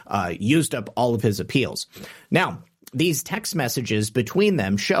used up all of his appeals. Now, these text messages between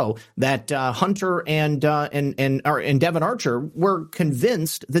them show that Hunter and Devon Archer were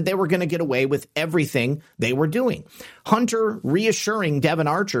convinced that they were going to get away with everything they were doing. Hunter, reassuring Devon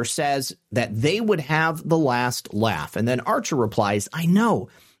Archer, says that they would have the last laugh. And then Archer replies, I know,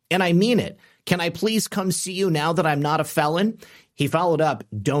 and I mean it. Can I please come see you now that I'm not a felon? He followed up,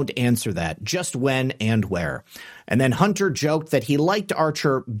 don't answer that, just when and where. And then Hunter joked that he liked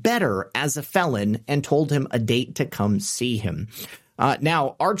Archer better as a felon and told him a date to come see him.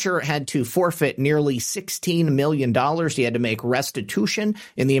 Now, Archer had to forfeit nearly $16 million. He had to make restitution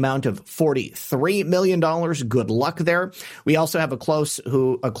in the amount of $43 million. Good luck there. We also have a close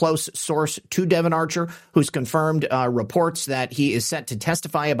source to Devon Archer who's confirmed reports that he is set to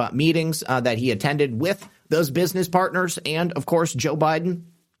testify about meetings that he attended with those business partners and, of course, Joe Biden.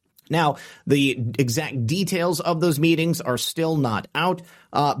 Now, the exact details of those meetings are still not out,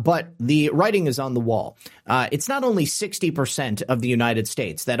 but the writing is on the wall. It's not only 60% of the United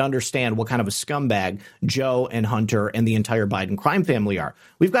States that understand what kind of a scumbag Joe and Hunter and the entire Biden crime family are.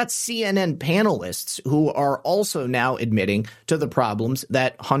 We've got CNN panelists who are also now admitting to the problems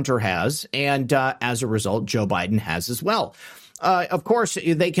that Hunter has, and as a result, Joe Biden has as well. Of course,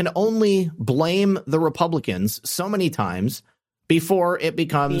 they can only blame the Republicans so many times before it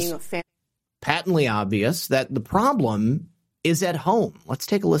becomes patently obvious that the problem is at home. Let's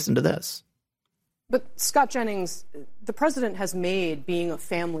take a listen to this. But Scott Jennings, the president has made being a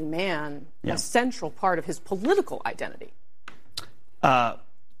family man a central part of his political identity.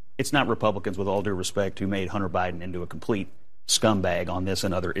 It's not Republicans, with all due respect, who made Hunter Biden into a complete scumbag on this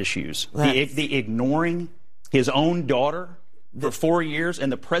and other issues. The ignoring his own daughter for 4 years, and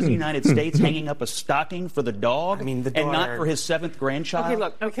the president of the United States hanging up a stocking for the dog, and not for his 7th grandchild.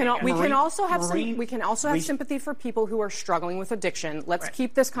 Okay, look, we can also have sympathy for people who are struggling with addiction. Let's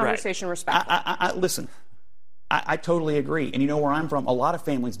keep this conversation respectful. Listen, I totally agree. And you know where I'm from? A lot of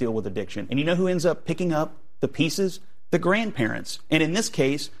families deal with addiction. And you know who ends up picking up the pieces? The grandparents. And in this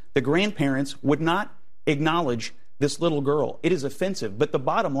case, the grandparents would not acknowledge this little girl. It is offensive. But the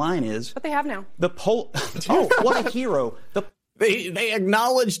bottom line is... But they have now. What a hero. They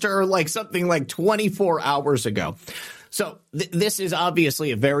acknowledged her something like 24 hours ago. So this is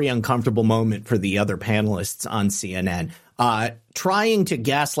obviously a very uncomfortable moment for the other panelists on CNN, trying to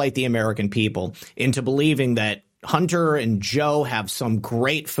gaslight the American people into believing that Hunter and Joe have some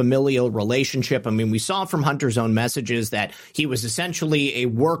great familial relationship. I mean, we saw from Hunter's own messages that he was essentially a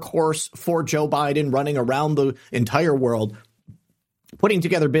workhorse for Joe Biden, running around the entire world, putting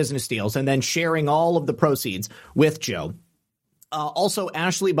together business deals and then sharing all of the proceeds with Joe. Also,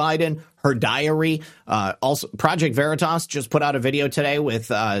 Ashley Biden, her diary. Also, Project Veritas just put out a video today with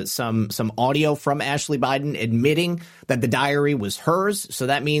some audio from Ashley Biden admitting that the diary was hers. So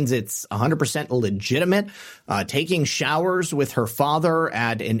that means it's 100% legitimate. Taking showers with her father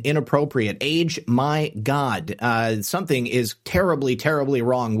at an inappropriate age. My God, something is terribly, terribly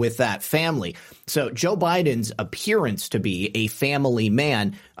wrong with that family. So Joe Biden's appearance to be a family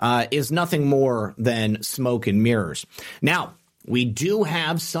man is nothing more than smoke and mirrors. Now, we do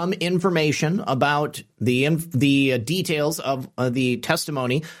have some information about the details of the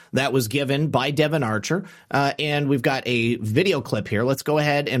testimony that was given by Devon Archer, and we've got a video clip here. Let's go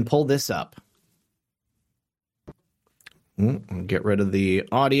ahead and pull this up. Get rid of the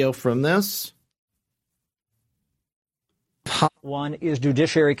audio from this. One is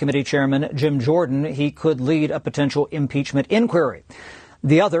Judiciary Committee Chairman Jim Jordan. He could lead a potential impeachment inquiry.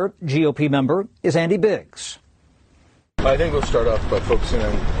 The other GOP member is Andy Biggs. I think we'll start off by focusing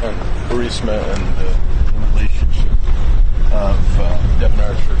on Burisma and the relationship of Devon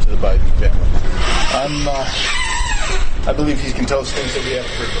Archer to the Biden family. I believe he can tell us things that we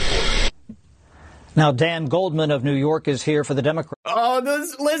haven't heard before. Now, Dan Goldman of New York is here for the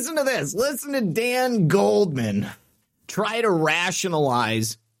Democrats. Listen to this. Listen to Dan Goldman try to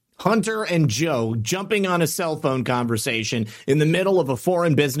rationalize Hunter and Joe jumping on a cell phone conversation in the middle of a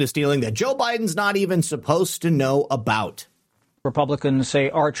foreign business dealing that Joe Biden's not even supposed to know about. Republicans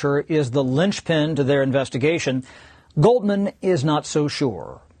say Archer is the linchpin to their investigation. Goldman is not so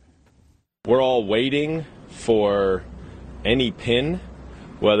sure. We're all waiting for any pin,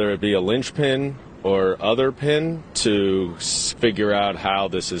 whether it be a linchpin or other pin, to figure out how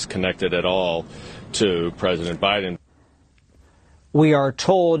this is connected at all to President Biden. We are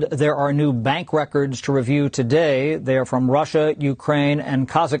told there are new bank records to review today. They are from Russia, Ukraine, and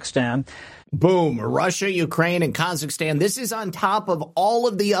Kazakhstan. Boom. Russia, Ukraine, and Kazakhstan. This is on top of all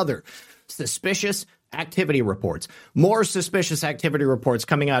of the other suspicious activity reports. More suspicious activity reports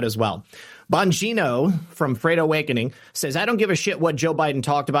coming out as well. Bongino from Freight Awakening says, I don't give a shit what Joe Biden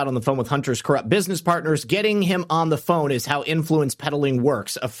talked about on the phone with Hunter's corrupt business partners. Getting him on the phone is how influence peddling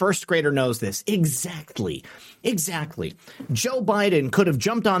works. A first grader knows this. Exactly. Joe Biden could have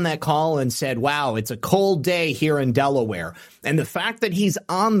jumped on that call and said, wow, it's a cold day here in Delaware. And the fact that he's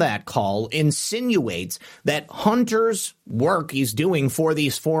on that call insinuates that Hunter's work he's doing for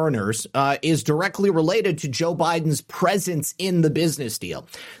these foreigners is directly related to Joe Biden's presence in the business deal.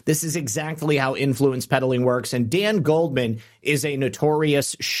 This is exactly how influence peddling works. And Dan Goldman is a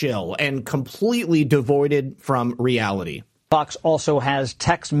notorious shill and completely devoid from reality. Fox also has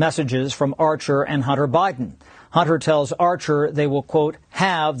text messages from Archer and Hunter Biden. Hunter tells Archer they will, quote,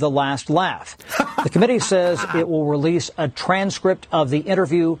 have the last laugh. The committee says it will release a transcript of the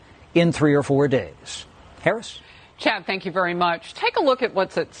interview in 3 or 4 days. Harris? Chad, thank you very much. Take a look at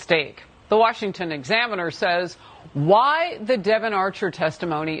what's at stake. The Washington Examiner says why the Devon Archer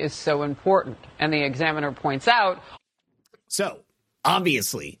testimony is so important. And the Examiner points out. So,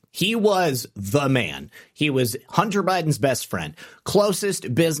 obviously, he was the man. He was Hunter Biden's best friend,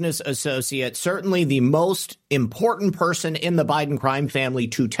 closest business associate, certainly the most important person in the Biden crime family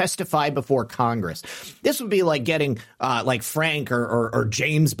to testify before Congress. This would be like getting like Frank or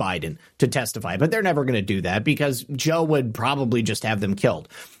James Biden to testify, but they're never going to do that because Joe would probably just have them killed.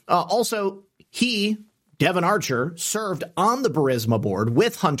 Also, Devon Archer, served on the Burisma board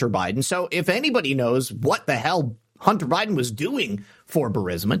with Hunter Biden. So if anybody knows what the hell Hunter Biden was doing for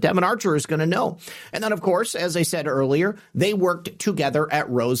Burisma, Devon Archer is going to know. And then, of course, as I said earlier, they worked together at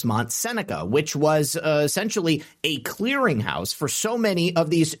Rosemont Seneca, which was essentially a clearinghouse for so many of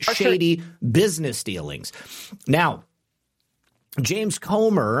these shady business dealings. Now, James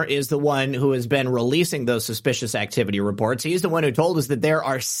Comer is the one who has been releasing those suspicious activity reports. He's the one who told us that there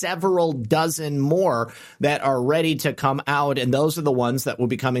are several dozen more that are ready to come out, and those are the ones that will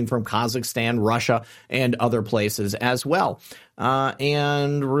be coming from Kazakhstan, Russia, and other places as well.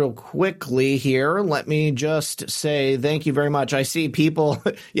 And real quickly here, let me just say thank you very much. I see people,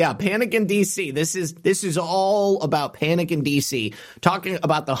 panic in D.C. This is all about panic in D.C. Talking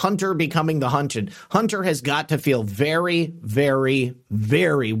about the hunter becoming the hunted. Hunter has got to feel very, very,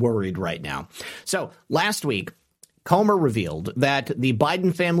 very worried right now. So last week, Comer revealed that the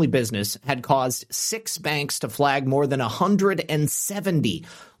Biden family business had caused 6 banks to flag more than 170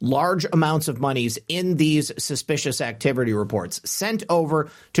 large amounts of monies in these suspicious activity reports sent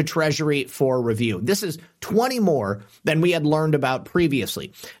over to Treasury for review. This is 20 more than we had learned about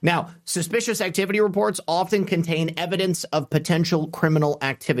previously. Now, suspicious activity reports often contain evidence of potential criminal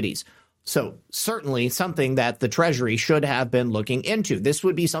activities. So certainly something that the Treasury should have been looking into. This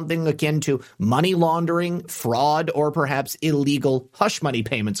would be something akin to money laundering, fraud, or perhaps illegal hush money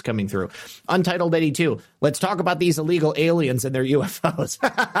payments coming through. Untitled 82. Let's talk about these illegal aliens and their UFOs.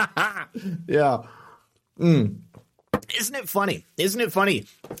 Yeah. Isn't it funny? Isn't it funny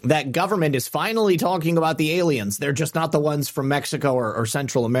that government is finally talking about the aliens? They're just not the ones from Mexico or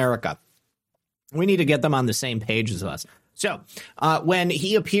Central America. We need to get them on the same page as us. So when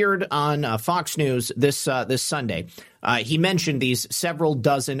he appeared on Fox News this Sunday, he mentioned these several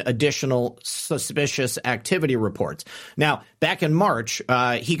dozen additional suspicious activity reports. Now, back in March,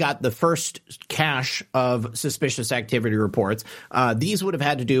 he got the first cache of suspicious activity reports. These would have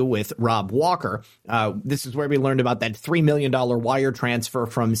had to do with Rob Walker. This is where we learned about that $3 million wire transfer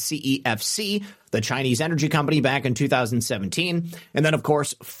from CEFC, the Chinese energy company, back in 2017. And then, of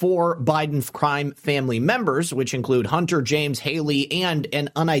course, 4 Biden crime family members, which include Hunter, James, Haley, and an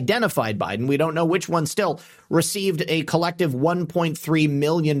unidentified Biden. We don't know which one still received a collective $1.3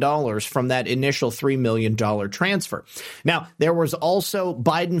 million from that initial $3 million transfer. Now, there was also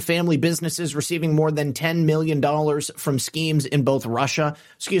Biden family businesses receiving more than $10 million from schemes in both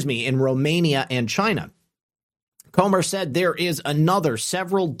in Romania and China. Comer said there is another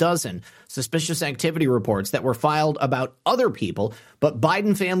several dozen suspicious activity reports that were filed about other people, but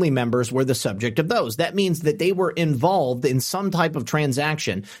Biden family members were the subject of those. That means that they were involved in some type of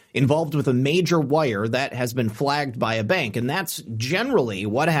transaction involved with a major wire that has been flagged by a bank. And that's generally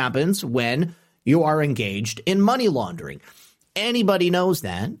what happens when you are engaged in money laundering. Anybody knows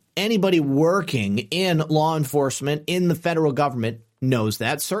that. Anybody working in law enforcement in the federal government knows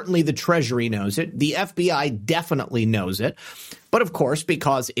that. Certainly the Treasury knows it. The FBI definitely knows it. But of course,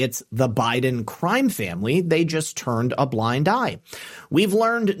 because it's the Biden crime family, they just turned a blind eye. We've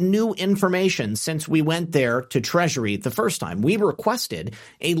learned new information since we went there to Treasury the first time. We requested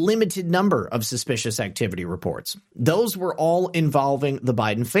a limited number of suspicious activity reports. Those were all involving the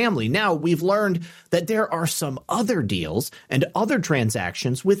Biden family. Now, we've learned that there are some other deals and other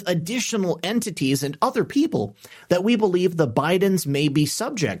transactions with additional entities and other people that we believe the Bidens may be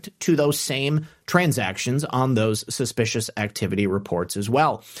subject to those same transactions on those suspicious activity reports as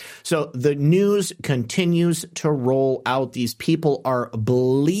well. So the news continues to roll out. These people are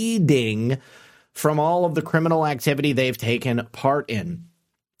bleeding from all of the criminal activity they've taken part in.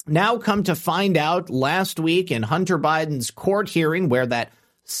 Now come to find out, last week in Hunter Biden's court hearing, where that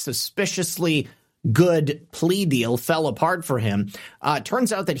suspiciously good plea deal fell apart for him.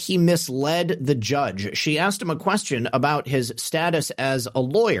 Turns out that he misled the judge. She asked him a question about his status as a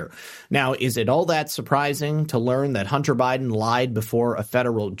lawyer. Now, is it all that surprising to learn that Hunter Biden lied before a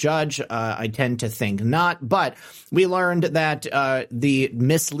federal judge? I tend to think not, but we learned that the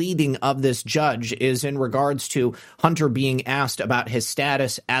misleading of this judge is in regards to Hunter being asked about his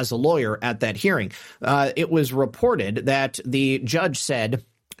status as a lawyer at that hearing. It was reported that the judge said,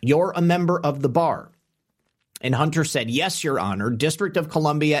 "You're a member of the bar." And Hunter said, "Yes, Your Honor, District of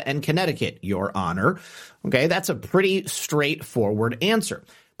Columbia and Connecticut, Your Honor." Okay, that's a pretty straightforward answer.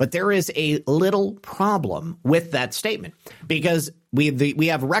 But there is a little problem with that statement because we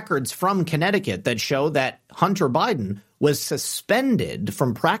have records from Connecticut that show that Hunter Biden was suspended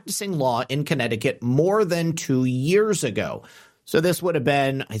from practicing law in Connecticut more than 2 years ago. So this would have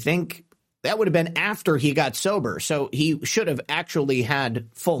been, I think, that would have been after he got sober, so he should have actually had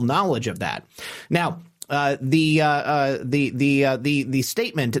full knowledge of that. Now, The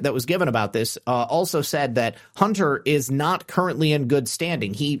statement that was given about this also said that Hunter is not currently in good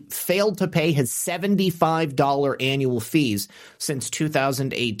standing. He failed to pay his $75 annual fees since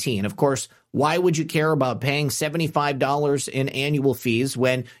 2018. Of course, why would you care about paying $75 in annual fees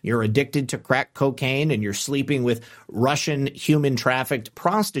when you're addicted to crack cocaine and you're sleeping with Russian human-trafficked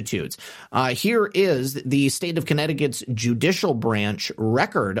prostitutes? Here is the state of Connecticut's judicial branch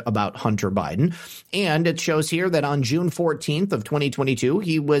record about Hunter Biden, and it shows here that on June 14th of 2022,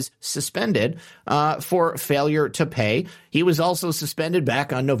 he was suspended for failure to pay. He was also suspended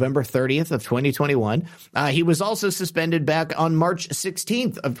back on November 30th of 2021. He was also suspended back on March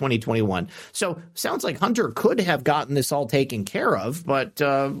 16th of 2021. So sounds like Hunter could have gotten this all taken care of, but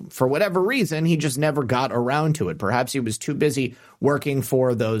for whatever reason, he just never got around to it. Perhaps he was too busy working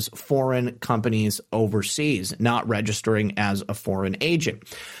for those foreign companies overseas, not registering as a foreign agent.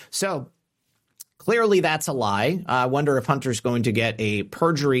 So clearly, that's a lie. I wonder if Hunter's going to get a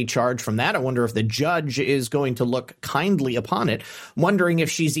perjury charge from that. I wonder if the judge is going to look kindly upon it. I'm wondering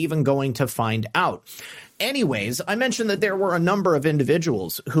if she's even going to find out. Anyways, I mentioned that there were a number of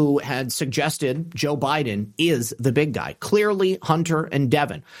individuals who had suggested Joe Biden is the big guy. Clearly, Hunter and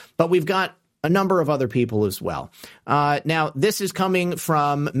Devon. But we've got a number of other people as well. Now, this is coming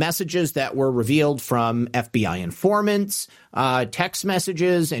from messages that were revealed from FBI informants, text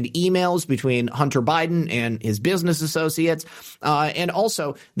messages and emails between Hunter Biden and his business associates. And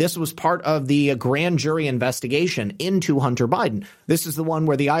also, this was part of the grand jury investigation into Hunter Biden. This is the one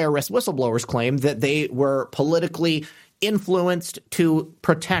where the IRS whistleblowers claimed that they were politically influenced to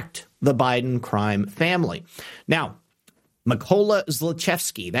protect the Biden crime family. Now, Mykola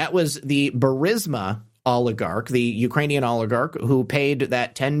Zlochevsky, that was the Burisma oligarch, the Ukrainian oligarch who paid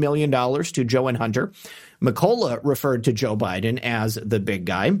that $10 million to Joe and Hunter. Mykola referred to Joe Biden as the big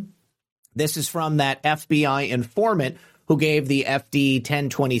guy. This is from that FBI informant who gave the FD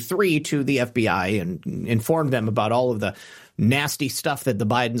 1023 to the FBI and informed them about all of the nasty stuff that the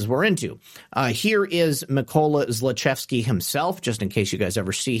Bidens were into. Here is Mykola Zlochevsky himself, just in case you guys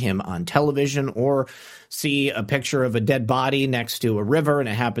ever see him on television or see a picture of a dead body next to a river and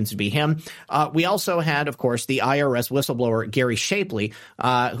it happens to be him. We also had, of course, the IRS whistleblower Gary Shapley,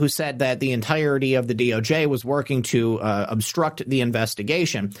 who said that the entirety of the DOJ was working to obstruct the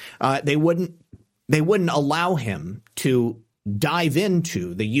investigation. They wouldn't allow him to dive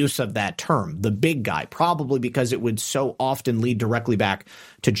into the use of that term, the big guy, probably because it would so often lead directly back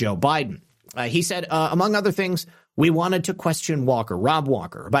to Joe Biden. He said, among other things, we wanted to question Rob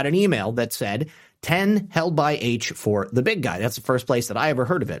Walker, about an email that said 10 held by H for the big guy. That's the first place that I ever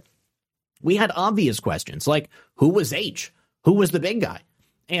heard of it. We had obvious questions like who was H, who was the big guy,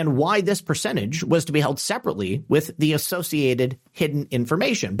 and why this percentage was to be held separately with the associated hidden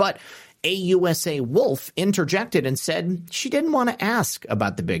information. But AUSA Wolf interjected and said she didn't want to ask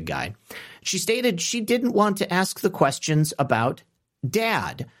about the big guy. She stated she didn't want to ask the questions about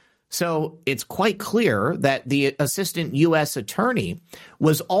Dad. So it's quite clear that the assistant U.S. attorney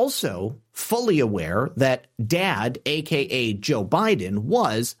was also fully aware that Dad, a.k.a. Joe Biden,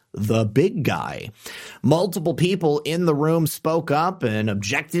 was the big guy. Multiple people in the room spoke up and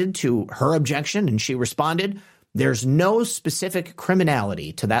objected to her objection, and she responded, "There's no specific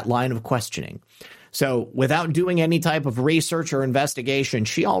criminality to that line of questioning." So without doing any type of research or investigation,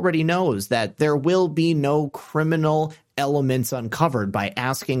 she already knows that there will be no criminal elements uncovered by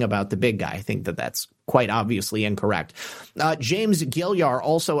asking about the big guy. I think that that's quite obviously incorrect. James Gilliar,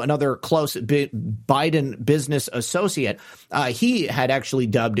 also another close Biden business associate, he had actually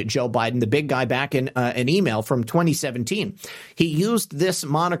dubbed Joe Biden the big guy back in an email from 2017. He used this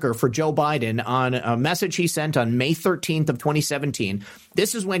moniker for Joe Biden on a message he sent on May 13th of 2017.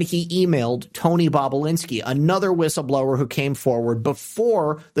 This is when he emailed Tony Bobulinski, another whistleblower who came forward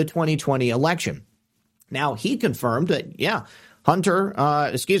before the 2020 election. Now, he confirmed that,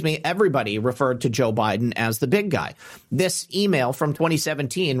 everybody referred to Joe Biden as the big guy. This email from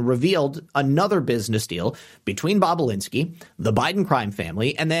 2017 revealed another business deal between Bobulinski, the Biden crime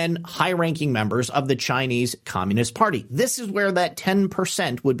family, and then high-ranking members of the Chinese Communist Party. This is where that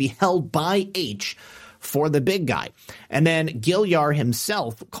 10% would be held by H for the big guy. And then Gilliar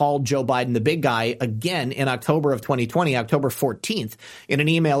himself called Joe Biden the big guy again in October of 2020, October 14th, in an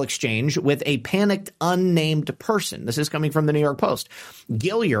email exchange with a panicked unnamed person. This is coming from the New York Post.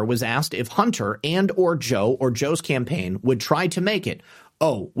 Gilliar was asked if Hunter and or Joe's campaign would try to make it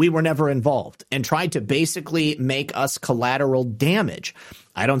oh, we were never involved, and tried to basically make us collateral damage.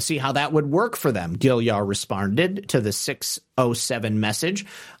 I don't see how that would work for them, Gilyar responded to the 607 message.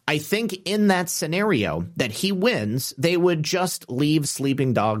 I think in that scenario that he wins, they would just leave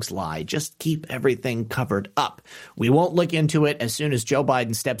sleeping dogs lie, just keep everything covered up. We won't look into it as soon as Joe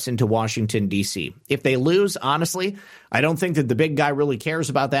Biden steps into Washington, D.C. If they lose, honestly, I don't think that the big guy really cares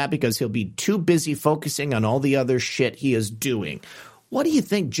about that because he'll be too busy focusing on all the other shit he is doing. What do you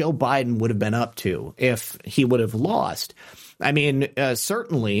think Joe Biden would have been up to if he would have lost? I mean,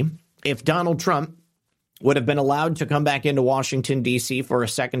 certainly if Donald Trump would have been allowed to come back into Washington, D.C. for a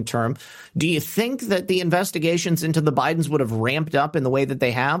second term, do you think that the investigations into the Bidens would have ramped up in the way that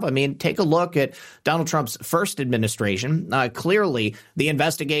they have? I mean, take a look at Donald Trump's first administration. Clearly, the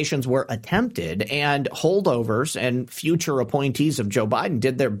investigations were attempted, and holdovers and future appointees of Joe Biden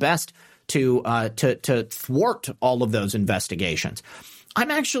did their best to thwart all of those investigations. I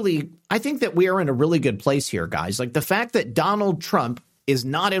think that we are in a really good place here, guys. Like the fact that Donald Trump is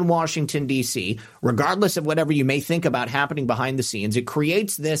not in Washington, D.C., regardless of whatever you may think about happening behind the scenes, it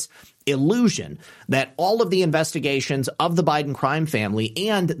creates this illusion that all of the investigations of the Biden crime family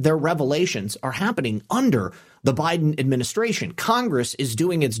and their revelations are happening under the Biden administration. Congress is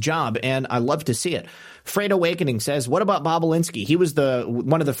doing its job, and I love to see it. Freight Awakening says, what about Bobulinski? He was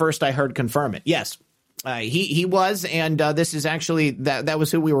one of the first I heard confirm it. Yes. He was, and this is actually that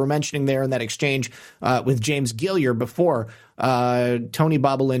was who we were mentioning there in that exchange with James Gilyar before. Tony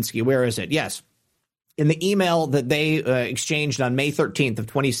Bobulinski, where is it? Yes. In the email that they exchanged on May 13th of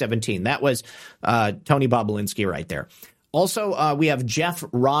 2017, that was Tony Bobulinski right there. Also, we have Jeff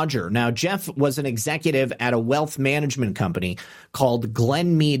Roger. Now, Jeff was an executive at a wealth management company called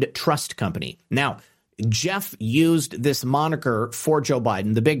Glenmead Trust Company. Now, Jeff used this moniker for Joe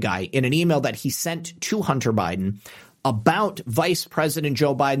Biden, the big guy, in an email that he sent to Hunter Biden about Vice President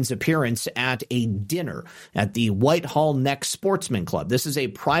Joe Biden's appearance at a dinner at the Whitehall Neck Sportsman Club. This is a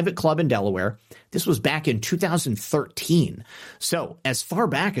private club in Delaware. This was back in 2013. So as far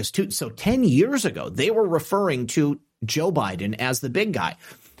back as 10 years ago, they were referring to Joe Biden as the big guy.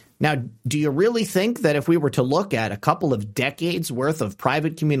 Now, do you really think that if we were to look at a couple of decades worth of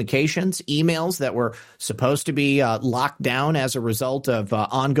private communications, emails that were supposed to be locked down as a result of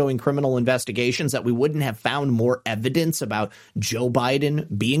ongoing criminal investigations, that we wouldn't have found more evidence about Joe Biden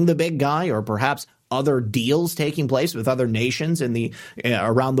being the big guy, or perhaps other deals taking place with other nations in the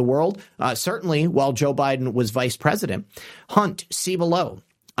around the world? Certainly, while Joe Biden was vice president. Hunt, see below.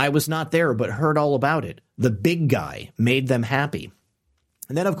 I was not there, but heard all about it. The big guy made them happy.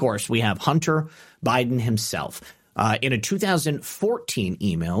 And then, of course, we have Hunter Biden himself. In a 2014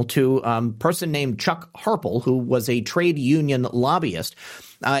 email to a person named Chuck Harpel, who was a trade union lobbyist.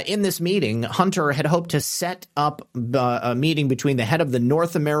 In this meeting, Hunter had hoped to set up a meeting between the head of the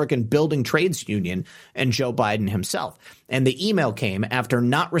North American Building Trades Union and Joe Biden himself. And the email came after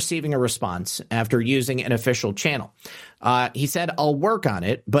not receiving a response after using an official channel. He said, I'll work on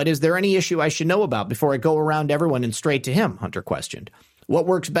it, but is there any issue I should know about before I go around everyone and straight to him? Hunter questioned. What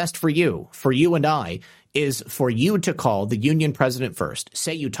works best for you and I, is for you to call the union president first.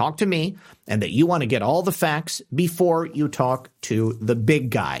 Say you talk to me and that you want to get all the facts before you talk to the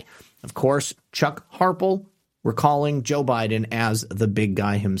big guy. Of course, Chuck Harpel recalling Joe Biden as the big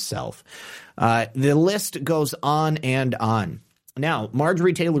guy himself. The list goes on and on. Now,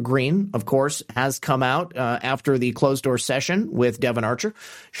 Marjorie Taylor Greene, of course, has come out after the closed-door session with Devon Archer.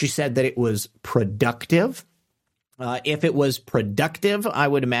 She said that it was productive. If it was productive, I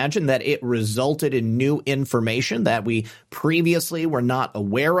would imagine that it resulted in new information that we previously were not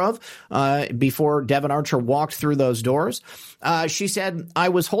aware of before Devon Archer walked through those doors. She said, I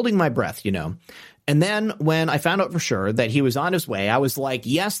was holding my breath, And then when I found out for sure that he was on his way, I was like,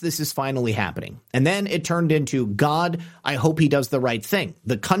 yes, this is finally happening. And then it turned into, God, I hope he does the right thing.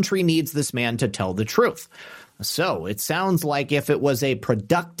 The country needs this man to tell the truth. So it sounds like if it was a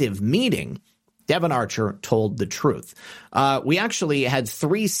productive meeting, Devon Archer told the truth. We actually had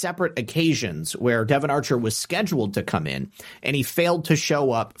 3 separate occasions where Devon Archer was scheduled to come in, and he failed to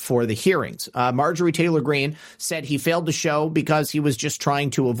show up for the hearings. Marjorie Taylor Greene said he failed to show because he was just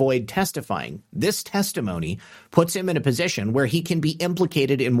trying to avoid testifying. This testimony puts him in a position where he can be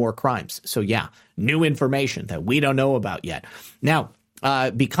implicated in more crimes. So, yeah, new information that we don't know about yet. Now,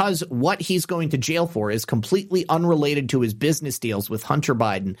 because what he's going to jail for is completely unrelated to his business deals with Hunter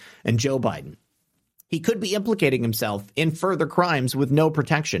Biden and Joe Biden. He could be implicating himself in further crimes with no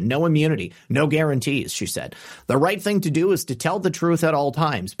protection, no immunity, no guarantees, she said. The right thing to do is to tell the truth at all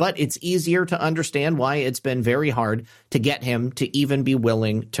times, but it's easier to understand why it's been very hard to get him to even be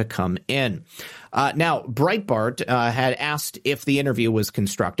willing to come in. Now, Breitbart had asked if the interview was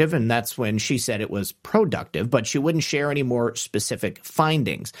constructive, and that's when she said it was productive, but she wouldn't share any more specific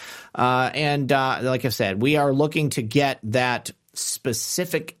findings. And like I said, we are looking to get that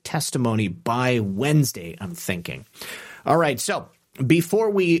specific testimony by Wednesday, I'm thinking. All right, so before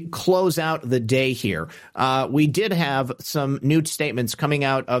we close out the day here, we did have some new statements coming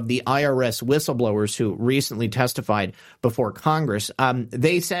out of the IRS whistleblowers who recently testified before Congress.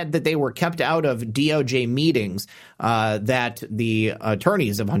 They said that they were kept out of DOJ meetings that the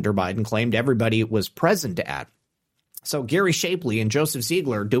attorneys of Hunter Biden claimed everybody was present at. So Gary Shapley and Joseph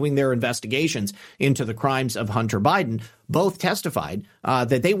Ziegler, doing their investigations into the crimes of Hunter Biden, both testified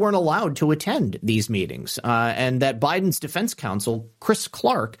that they weren't allowed to attend these meetings, and that Biden's defense counsel, Chris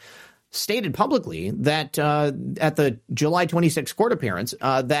Clark, stated publicly that at the July 26 court appearance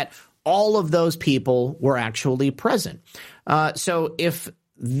that all of those people were actually present. So if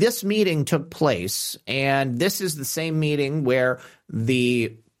this meeting took place, and this is the same meeting where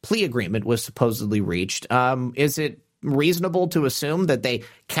the plea agreement was supposedly reached, is it reasonable to assume that they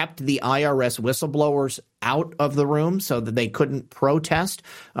kept the IRS whistleblowers out of the room so that they couldn't protest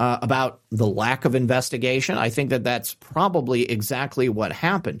about the lack of investigation? I think that that's probably exactly what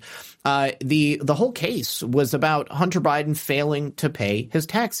happened. The whole case was about Hunter Biden failing to pay his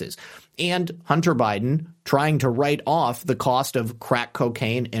taxes and Hunter Biden trying to write off the cost of crack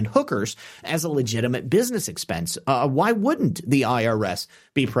cocaine and hookers as a legitimate business expense. Why wouldn't the IRS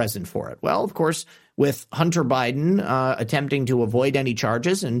be present for it? Well, of course, with Hunter Biden attempting to avoid any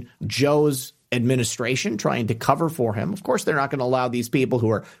charges and Joe's administration trying to cover for him, of course, they're not going to allow these people who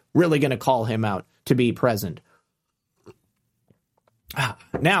are really going to call him out to be present.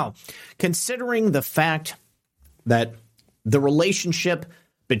 Now, considering the fact that the relationship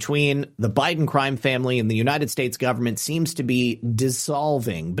between the Biden crime family and the United States government seems to be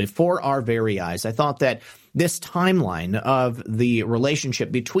dissolving before our very eyes, I thought that this timeline of the relationship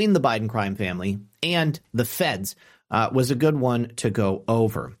between the Biden crime family and the feds was a good one to go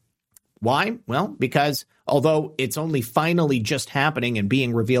over. Why? Well, because although it's only finally just happening and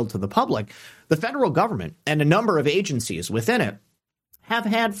being revealed to the public, the federal government and a number of agencies within it have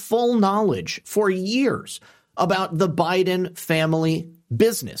had full knowledge for years about the Biden family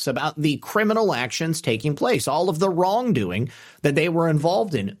business, about the criminal actions taking place, all of the wrongdoing that they were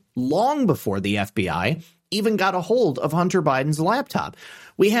involved in long before the FBI even got a hold of Hunter Biden's laptop.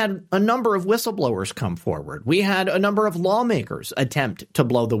 We had a number of whistleblowers come forward. We had a number of lawmakers attempt to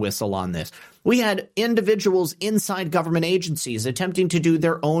blow the whistle on this. We had individuals inside government agencies attempting to do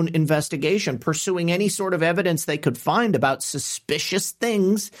their own investigation, pursuing any sort of evidence they could find about suspicious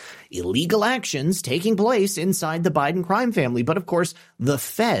things, illegal actions taking place inside the Biden crime family. But of course, the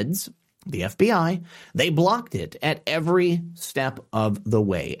feds, the FBI, they blocked it at every step of the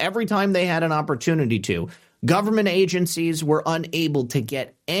way. Every time they had an opportunity to, government agencies were unable to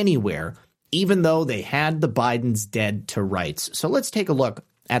get anywhere, even though they had the Bidens dead to rights. So let's take a look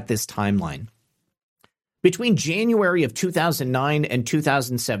at this timeline. Between January of 2009 and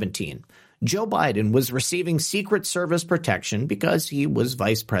 2017, Joe Biden was receiving Secret Service protection because he was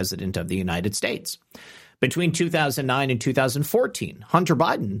vice president of the United States. Between 2009 and 2014, Hunter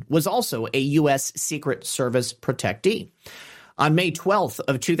Biden was also a U.S. Secret Service protectee. On May 12th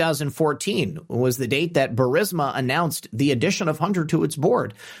of 2014 was the date that Burisma announced the addition of Hunter to its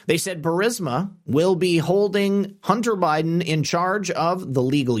board. They said Burisma will be holding Hunter Biden in charge of the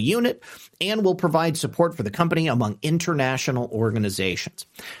legal unit and will provide support for the company among international organizations.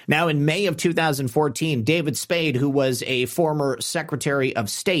 Now, in May of 2014, David Spade, who was a former Secretary of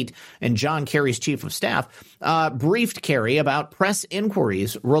State and John Kerry's chief of staff, briefed Kerry about press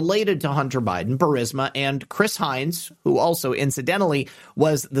inquiries related to Hunter Biden, Burisma, and Chris Hines, who also incidentally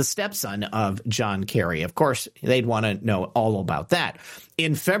was the stepson of John Kerry. Of course, they'd want to know all about that.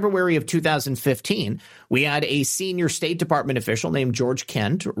 In February of 2015, we had a senior State Department official named George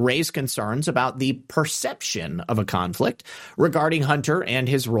Kent raise concerns about the perception of a conflict regarding Hunter and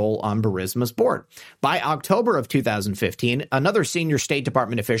his role on Burisma's board. By October of 2015, another senior State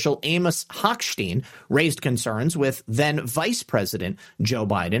Department official, Amos Hochstein, raised concerns with then Vice President Joe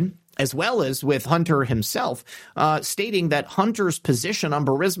Biden, as well as with Hunter himself, stating that Hunter's position on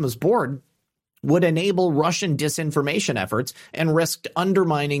Burisma's board would enable Russian disinformation efforts and risked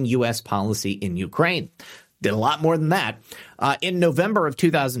undermining U.S. policy in Ukraine. did a lot more than that. In November of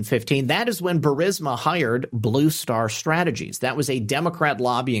 2015, that is when Burisma hired Blue Star Strategies. That was a Democrat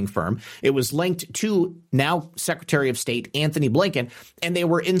lobbying firm. It was linked to now Secretary of State Anthony Blinken, and they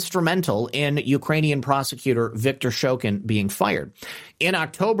were instrumental in Ukrainian prosecutor Viktor Shokin being fired. In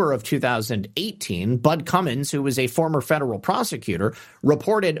October of 2018, Bud Cummins, who was a former federal prosecutor,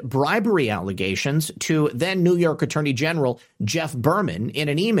 reported bribery allegations to then New York Attorney General Jeff Berman in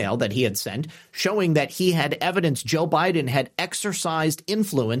an email that he had sent, showing that he had evidence Joe Biden had exercised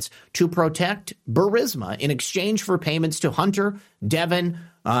influence to protect Burisma in exchange for payments to Hunter, Devon,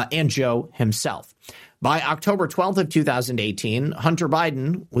 and Joe himself. By October 12th of 2018, Hunter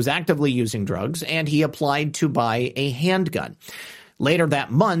Biden was actively using drugs, and he applied to buy a handgun. Later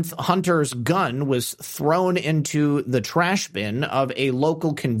that month, Hunter's gun was thrown into the trash bin of a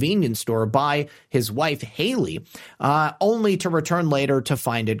local convenience store by his wife, Haley, only to return later to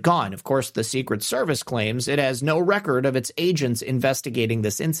find it gone. Of course, the Secret Service claims it has no record of its agents investigating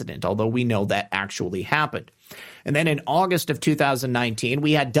this incident, although we know that actually happened. And then in August of 2019,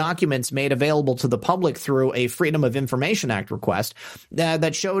 we had documents made available to the public through a Freedom of Information Act request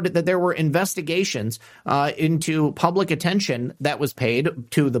that showed that there were investigations into public attention that was paid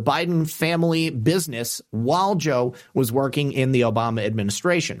to the Biden family business while Joe was working in the Obama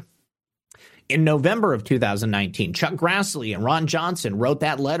administration. In November of 2019, Chuck Grassley and Ron Johnson wrote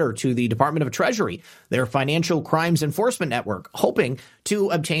that letter to the Department of Treasury, their financial crimes enforcement network, hoping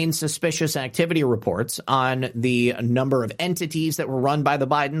to obtain suspicious activity reports on the number of entities that were run by the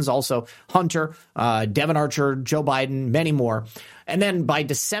Bidens, also Hunter, Devon Archer, Joe Biden, many more. And then by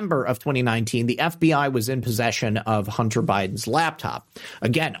December of 2019, the FBI was in possession of Hunter Biden's laptop.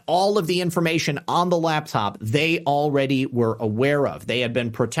 Again, all of the information on the laptop they already were aware of. They had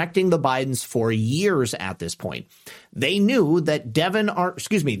been protecting the Bidens for years at this point. They knew that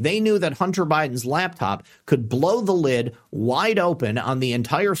they knew that Hunter Biden's laptop could blow the lid wide open on the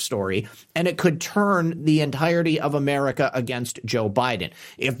entire story, and it could turn the entirety of America against Joe Biden.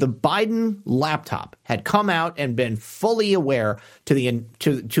 If the Biden laptop had come out and been fully aware to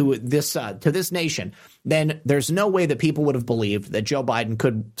this nation, then there's no way that people would have believed that Joe Biden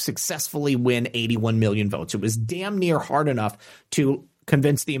could successfully win 81 million votes. It was damn near hard enough to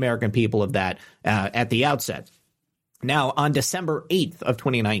convince the American people of that at the outset. Now, on December 8th of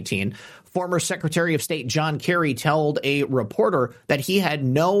 2019, former Secretary of State John Kerry told a reporter that he had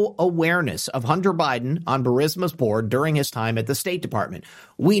no awareness of Hunter Biden on Burisma's board during his time at the State Department.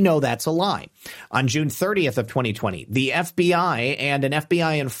 We know that's a lie. On June 30th of 2020, the FBI and an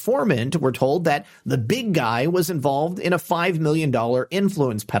FBI informant were told that the big guy was involved in a $5 million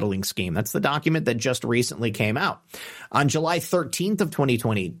influence peddling scheme. That's the document that just recently came out. On July 13th of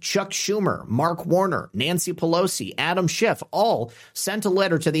 2020, Chuck Schumer, Mark Warner, Nancy Pelosi, Adam Schiff all sent a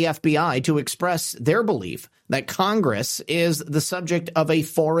letter to the FBI to express their belief that Congress is the subject of a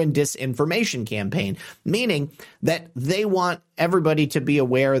foreign disinformation campaign, meaning that they want everybody to be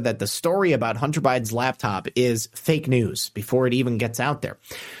aware that the story about Hunter Biden's laptop is fake news before it even gets out there.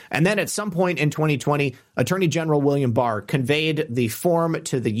 And then at some point in 2020, Attorney General William Barr conveyed the form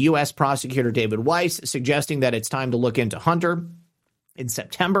to the U.S. prosecutor David Weiss, suggesting that it's time to look into Hunter. In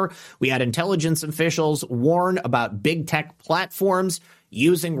September, we had intelligence officials warn about big tech platforms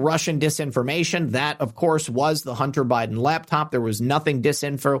using Russian disinformation. That, of course, was the Hunter Biden laptop. There was nothing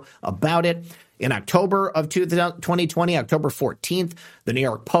disinfo about it. In October of 2020, October 14th, the New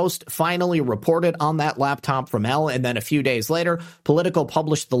York Post finally reported on that laptop from Elle. And then a few days later, Politico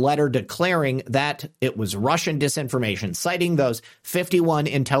published the letter declaring that it was Russian disinformation, citing those 51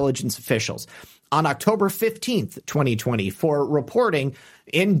 intelligence officials. On October 15th, 2020, for reporting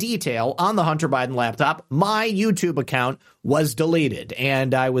in detail on the Hunter Biden laptop, my YouTube account was deleted,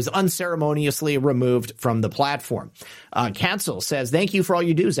 and I was unceremoniously removed from the platform. Katzel says, thank you for all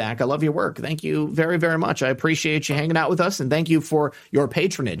you do, Zach. I love your work. Thank you very, very much. I appreciate you hanging out with us, and thank you for your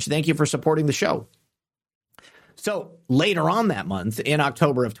patronage. Thank you for supporting the show. So later on that month, in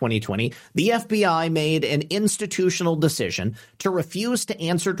October of 2020, the FBI made an institutional decision to refuse to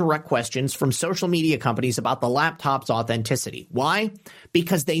answer direct questions from social media companies about the laptop's authenticity. Why?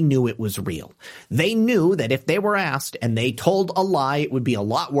 Because they knew it was real. They knew that if they were asked and they told a lie, it would be a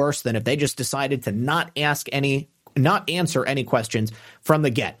lot worse than if they just decided to not answer any questions from the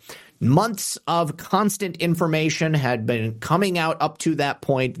get. Months of constant information had been coming out up to that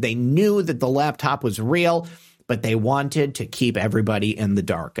point. They knew that the laptop was real, but they wanted to keep everybody in the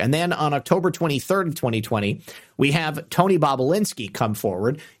dark. And then on October 23rd of 2020, we have Tony Bobulinski come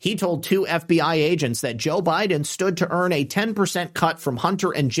forward. He told two FBI agents that Joe Biden stood to earn a 10% cut from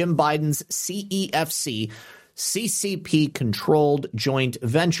Hunter and Jim Biden's CEFC, CCP-controlled joint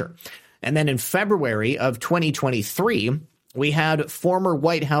venture. And then in February of 2023, we had former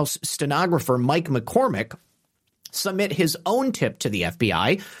White House stenographer Mike McCormick submit his own tip to the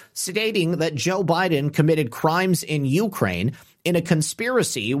FBI, stating that Joe Biden committed crimes in Ukraine in a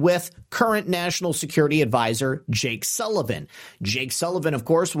conspiracy with current National Security Advisor Jake Sullivan. Jake Sullivan, of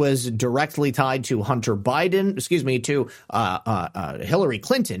course, was directly tied to Hillary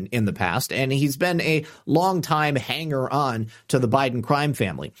Clinton in the past, and he's been a longtime hanger-on to the Biden crime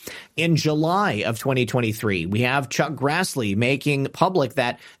family. In July of 2023, we have Chuck Grassley making public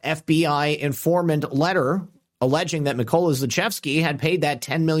that FBI informant letter alleging that Mykola Zlochevsky had paid that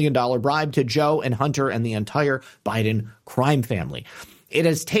 $10 million bribe to Joe and Hunter and the entire Biden crime family. It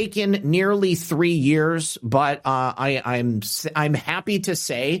has taken nearly 3 years, but I'm happy to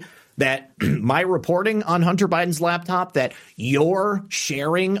say that my reporting on Hunter Biden's laptop, that your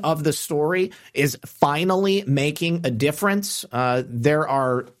sharing of the story is finally making a difference. There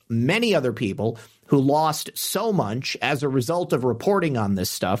are many other people who lost so much as a result of reporting on this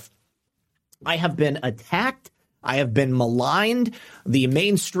stuff. I have been attacked. I have been maligned. The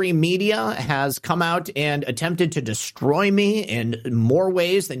mainstream media has come out and attempted to destroy me in more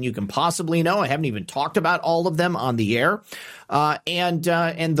ways than you can possibly know. I haven't even talked about all of them on the air. And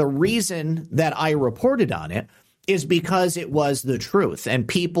the reason that I reported on it is because it was the truth and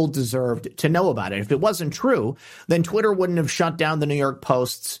people deserved to know about it. If it wasn't true, then Twitter wouldn't have shut down the New York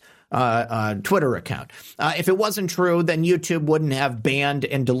Post's Twitter account. If it wasn't true, then YouTube wouldn't have banned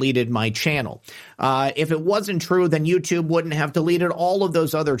and deleted my channel. If it wasn't true, then YouTube wouldn't have deleted all of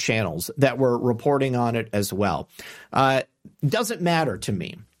those other channels that were reporting on it as well. Doesn't matter to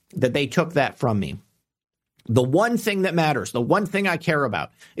me that they took that from me. The one thing that matters, the one thing I care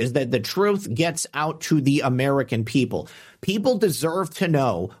about is that the truth gets out to the American people. People deserve to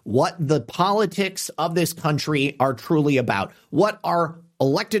know what the politics of this country are truly about, what our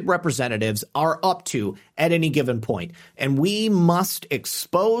elected representatives are up to at any given point. And we must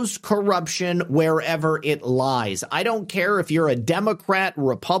expose corruption wherever it lies. I don't care if you're a Democrat,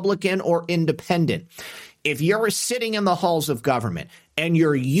 Republican, or independent. If you're sitting in the halls of government and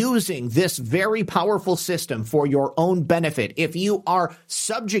you're using this very powerful system for your own benefit, if you are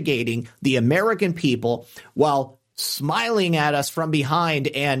subjugating the American people while smiling at us from behind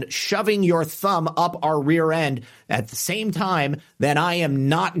and shoving your thumb up our rear end at the same time, then I am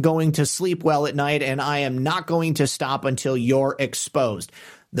not going to sleep well at night, and I am not going to stop until you're exposed.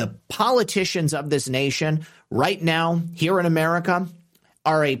 The politicians of this nation right now here in America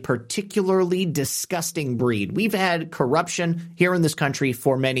are a particularly disgusting breed. We've had corruption here in this country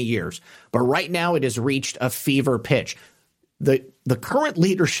for many years, but right now it has reached a fever pitch. The current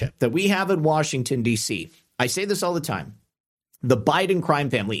leadership that we have in Washington, D.C., I say this all the time, the Biden crime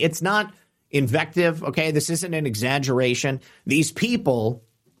family, it's not invective, okay? This isn't an exaggeration. These people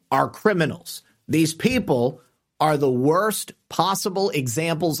are criminals. These people are the worst possible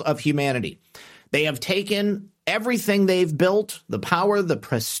examples of humanity. They have taken everything they've built, the power, the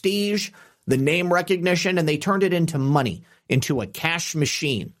prestige, the name recognition, and they turned it into money, into a cash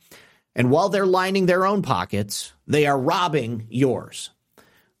machine. And while they're lining their own pockets, they are robbing yours.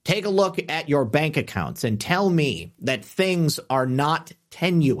 Take a look at your bank accounts and tell me that things are not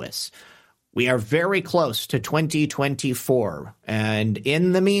tenuous. We are very close to 2024, and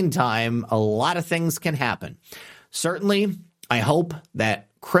in the meantime, a lot of things can happen. Certainly, I hope that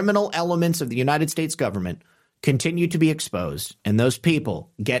criminal elements of the United States government continue to be exposed, and those people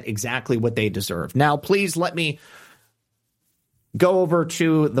get exactly what they deserve. Now, please let me go over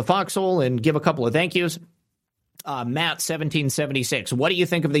to the Foxhole and give a couple of thank yous. Matt 1776. What do you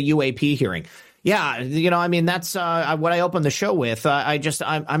think of the UAP hearing? Yeah, I mean, that's what I opened the show with.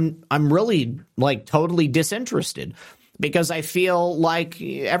 I'm really totally disinterested because I feel like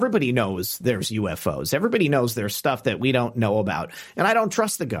everybody knows there's UFOs. Everybody knows there's stuff that we don't know about. And I don't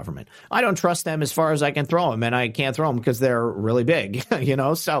trust the government. I don't trust them as far as I can throw them. And I can't throw them because they're really big,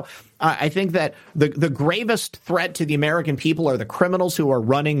 So I think that the gravest threat to the American people are the criminals who are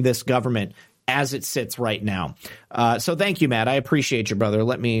running this government as it sits right now. So thank you, Matt. I appreciate you, brother.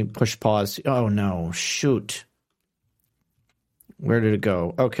 Let me push pause. Oh, no. Shoot. Where did it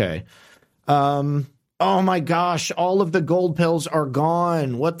go? Okay. Oh, my gosh. All of the gold pills are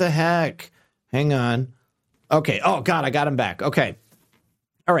gone. What the heck? Hang on. Okay. Oh, God, I got him back. Okay.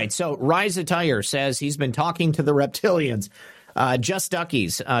 All right. So Rise Attire says he's been talking to the reptilians. Just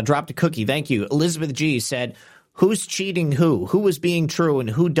Duckies dropped a cookie. Thank you. Elizabeth G said, Who's cheating who? Who is being true and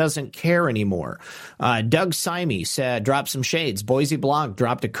who doesn't care anymore? Doug Simey said, drop some shades. Boise Blog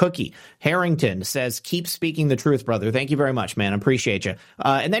dropped a cookie. Harrington says, keep speaking the truth, brother. Thank you very much, man. Appreciate you.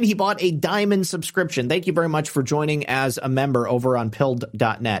 And then he bought a diamond subscription. Thank you very much for joining as a member over on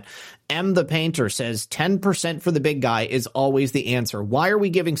pilled.net. M. the Painter says 10% for the big guy is always the answer. Why are we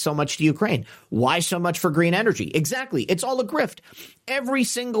giving so much to Ukraine? Why so much for green energy? Exactly. It's all a grift. Every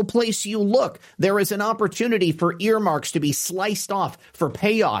single place you look, there is an opportunity for earmarks to be sliced off, for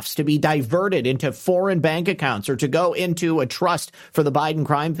payoffs to be diverted into foreign bank accounts, or to go into a trust for the Biden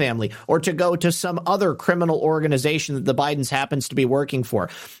crime family, or to go to some other criminal organization that the Bidens happens to be working for.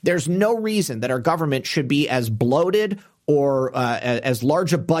 There's no reason that our government should be as bloated or as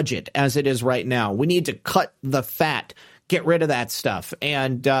large a budget as it is right now. We need to cut the fat, get rid of that stuff.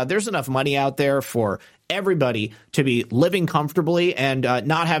 And there's enough money out there for everybody to be living comfortably and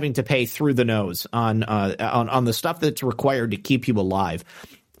not having to pay through the nose on the stuff that's required to keep you alive.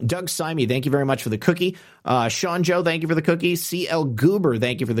 Doug Simey, thank you very much for the cookie. Sean Joe, thank you for the cookie. CL Goober,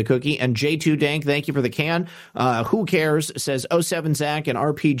 thank you for the cookie. And J2 Dank, thank you for the can. Who cares, says 07 Zach and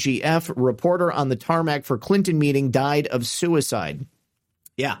RPGF. Reporter on the tarmac for Clinton meeting died of suicide.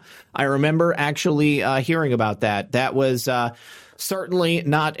 Yeah, I remember actually hearing about that. That was certainly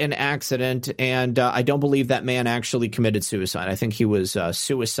not an accident, and I don't believe that man actually committed suicide. I think he was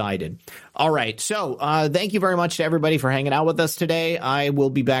suicided. All right, so thank you very much to everybody for hanging out with us today. I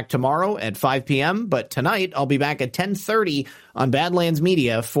will be back tomorrow at 5 p.m., but tonight I'll be back at 10:30 on Badlands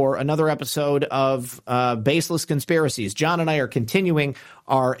Media for another episode of Baseless Conspiracies. John and I are continuing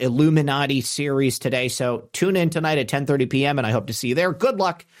our Illuminati series today, so tune in tonight at 10:30 p.m., and I hope to see you there. Good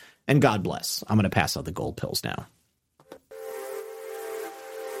luck, and God bless. I'm going to pass out the gold pills now.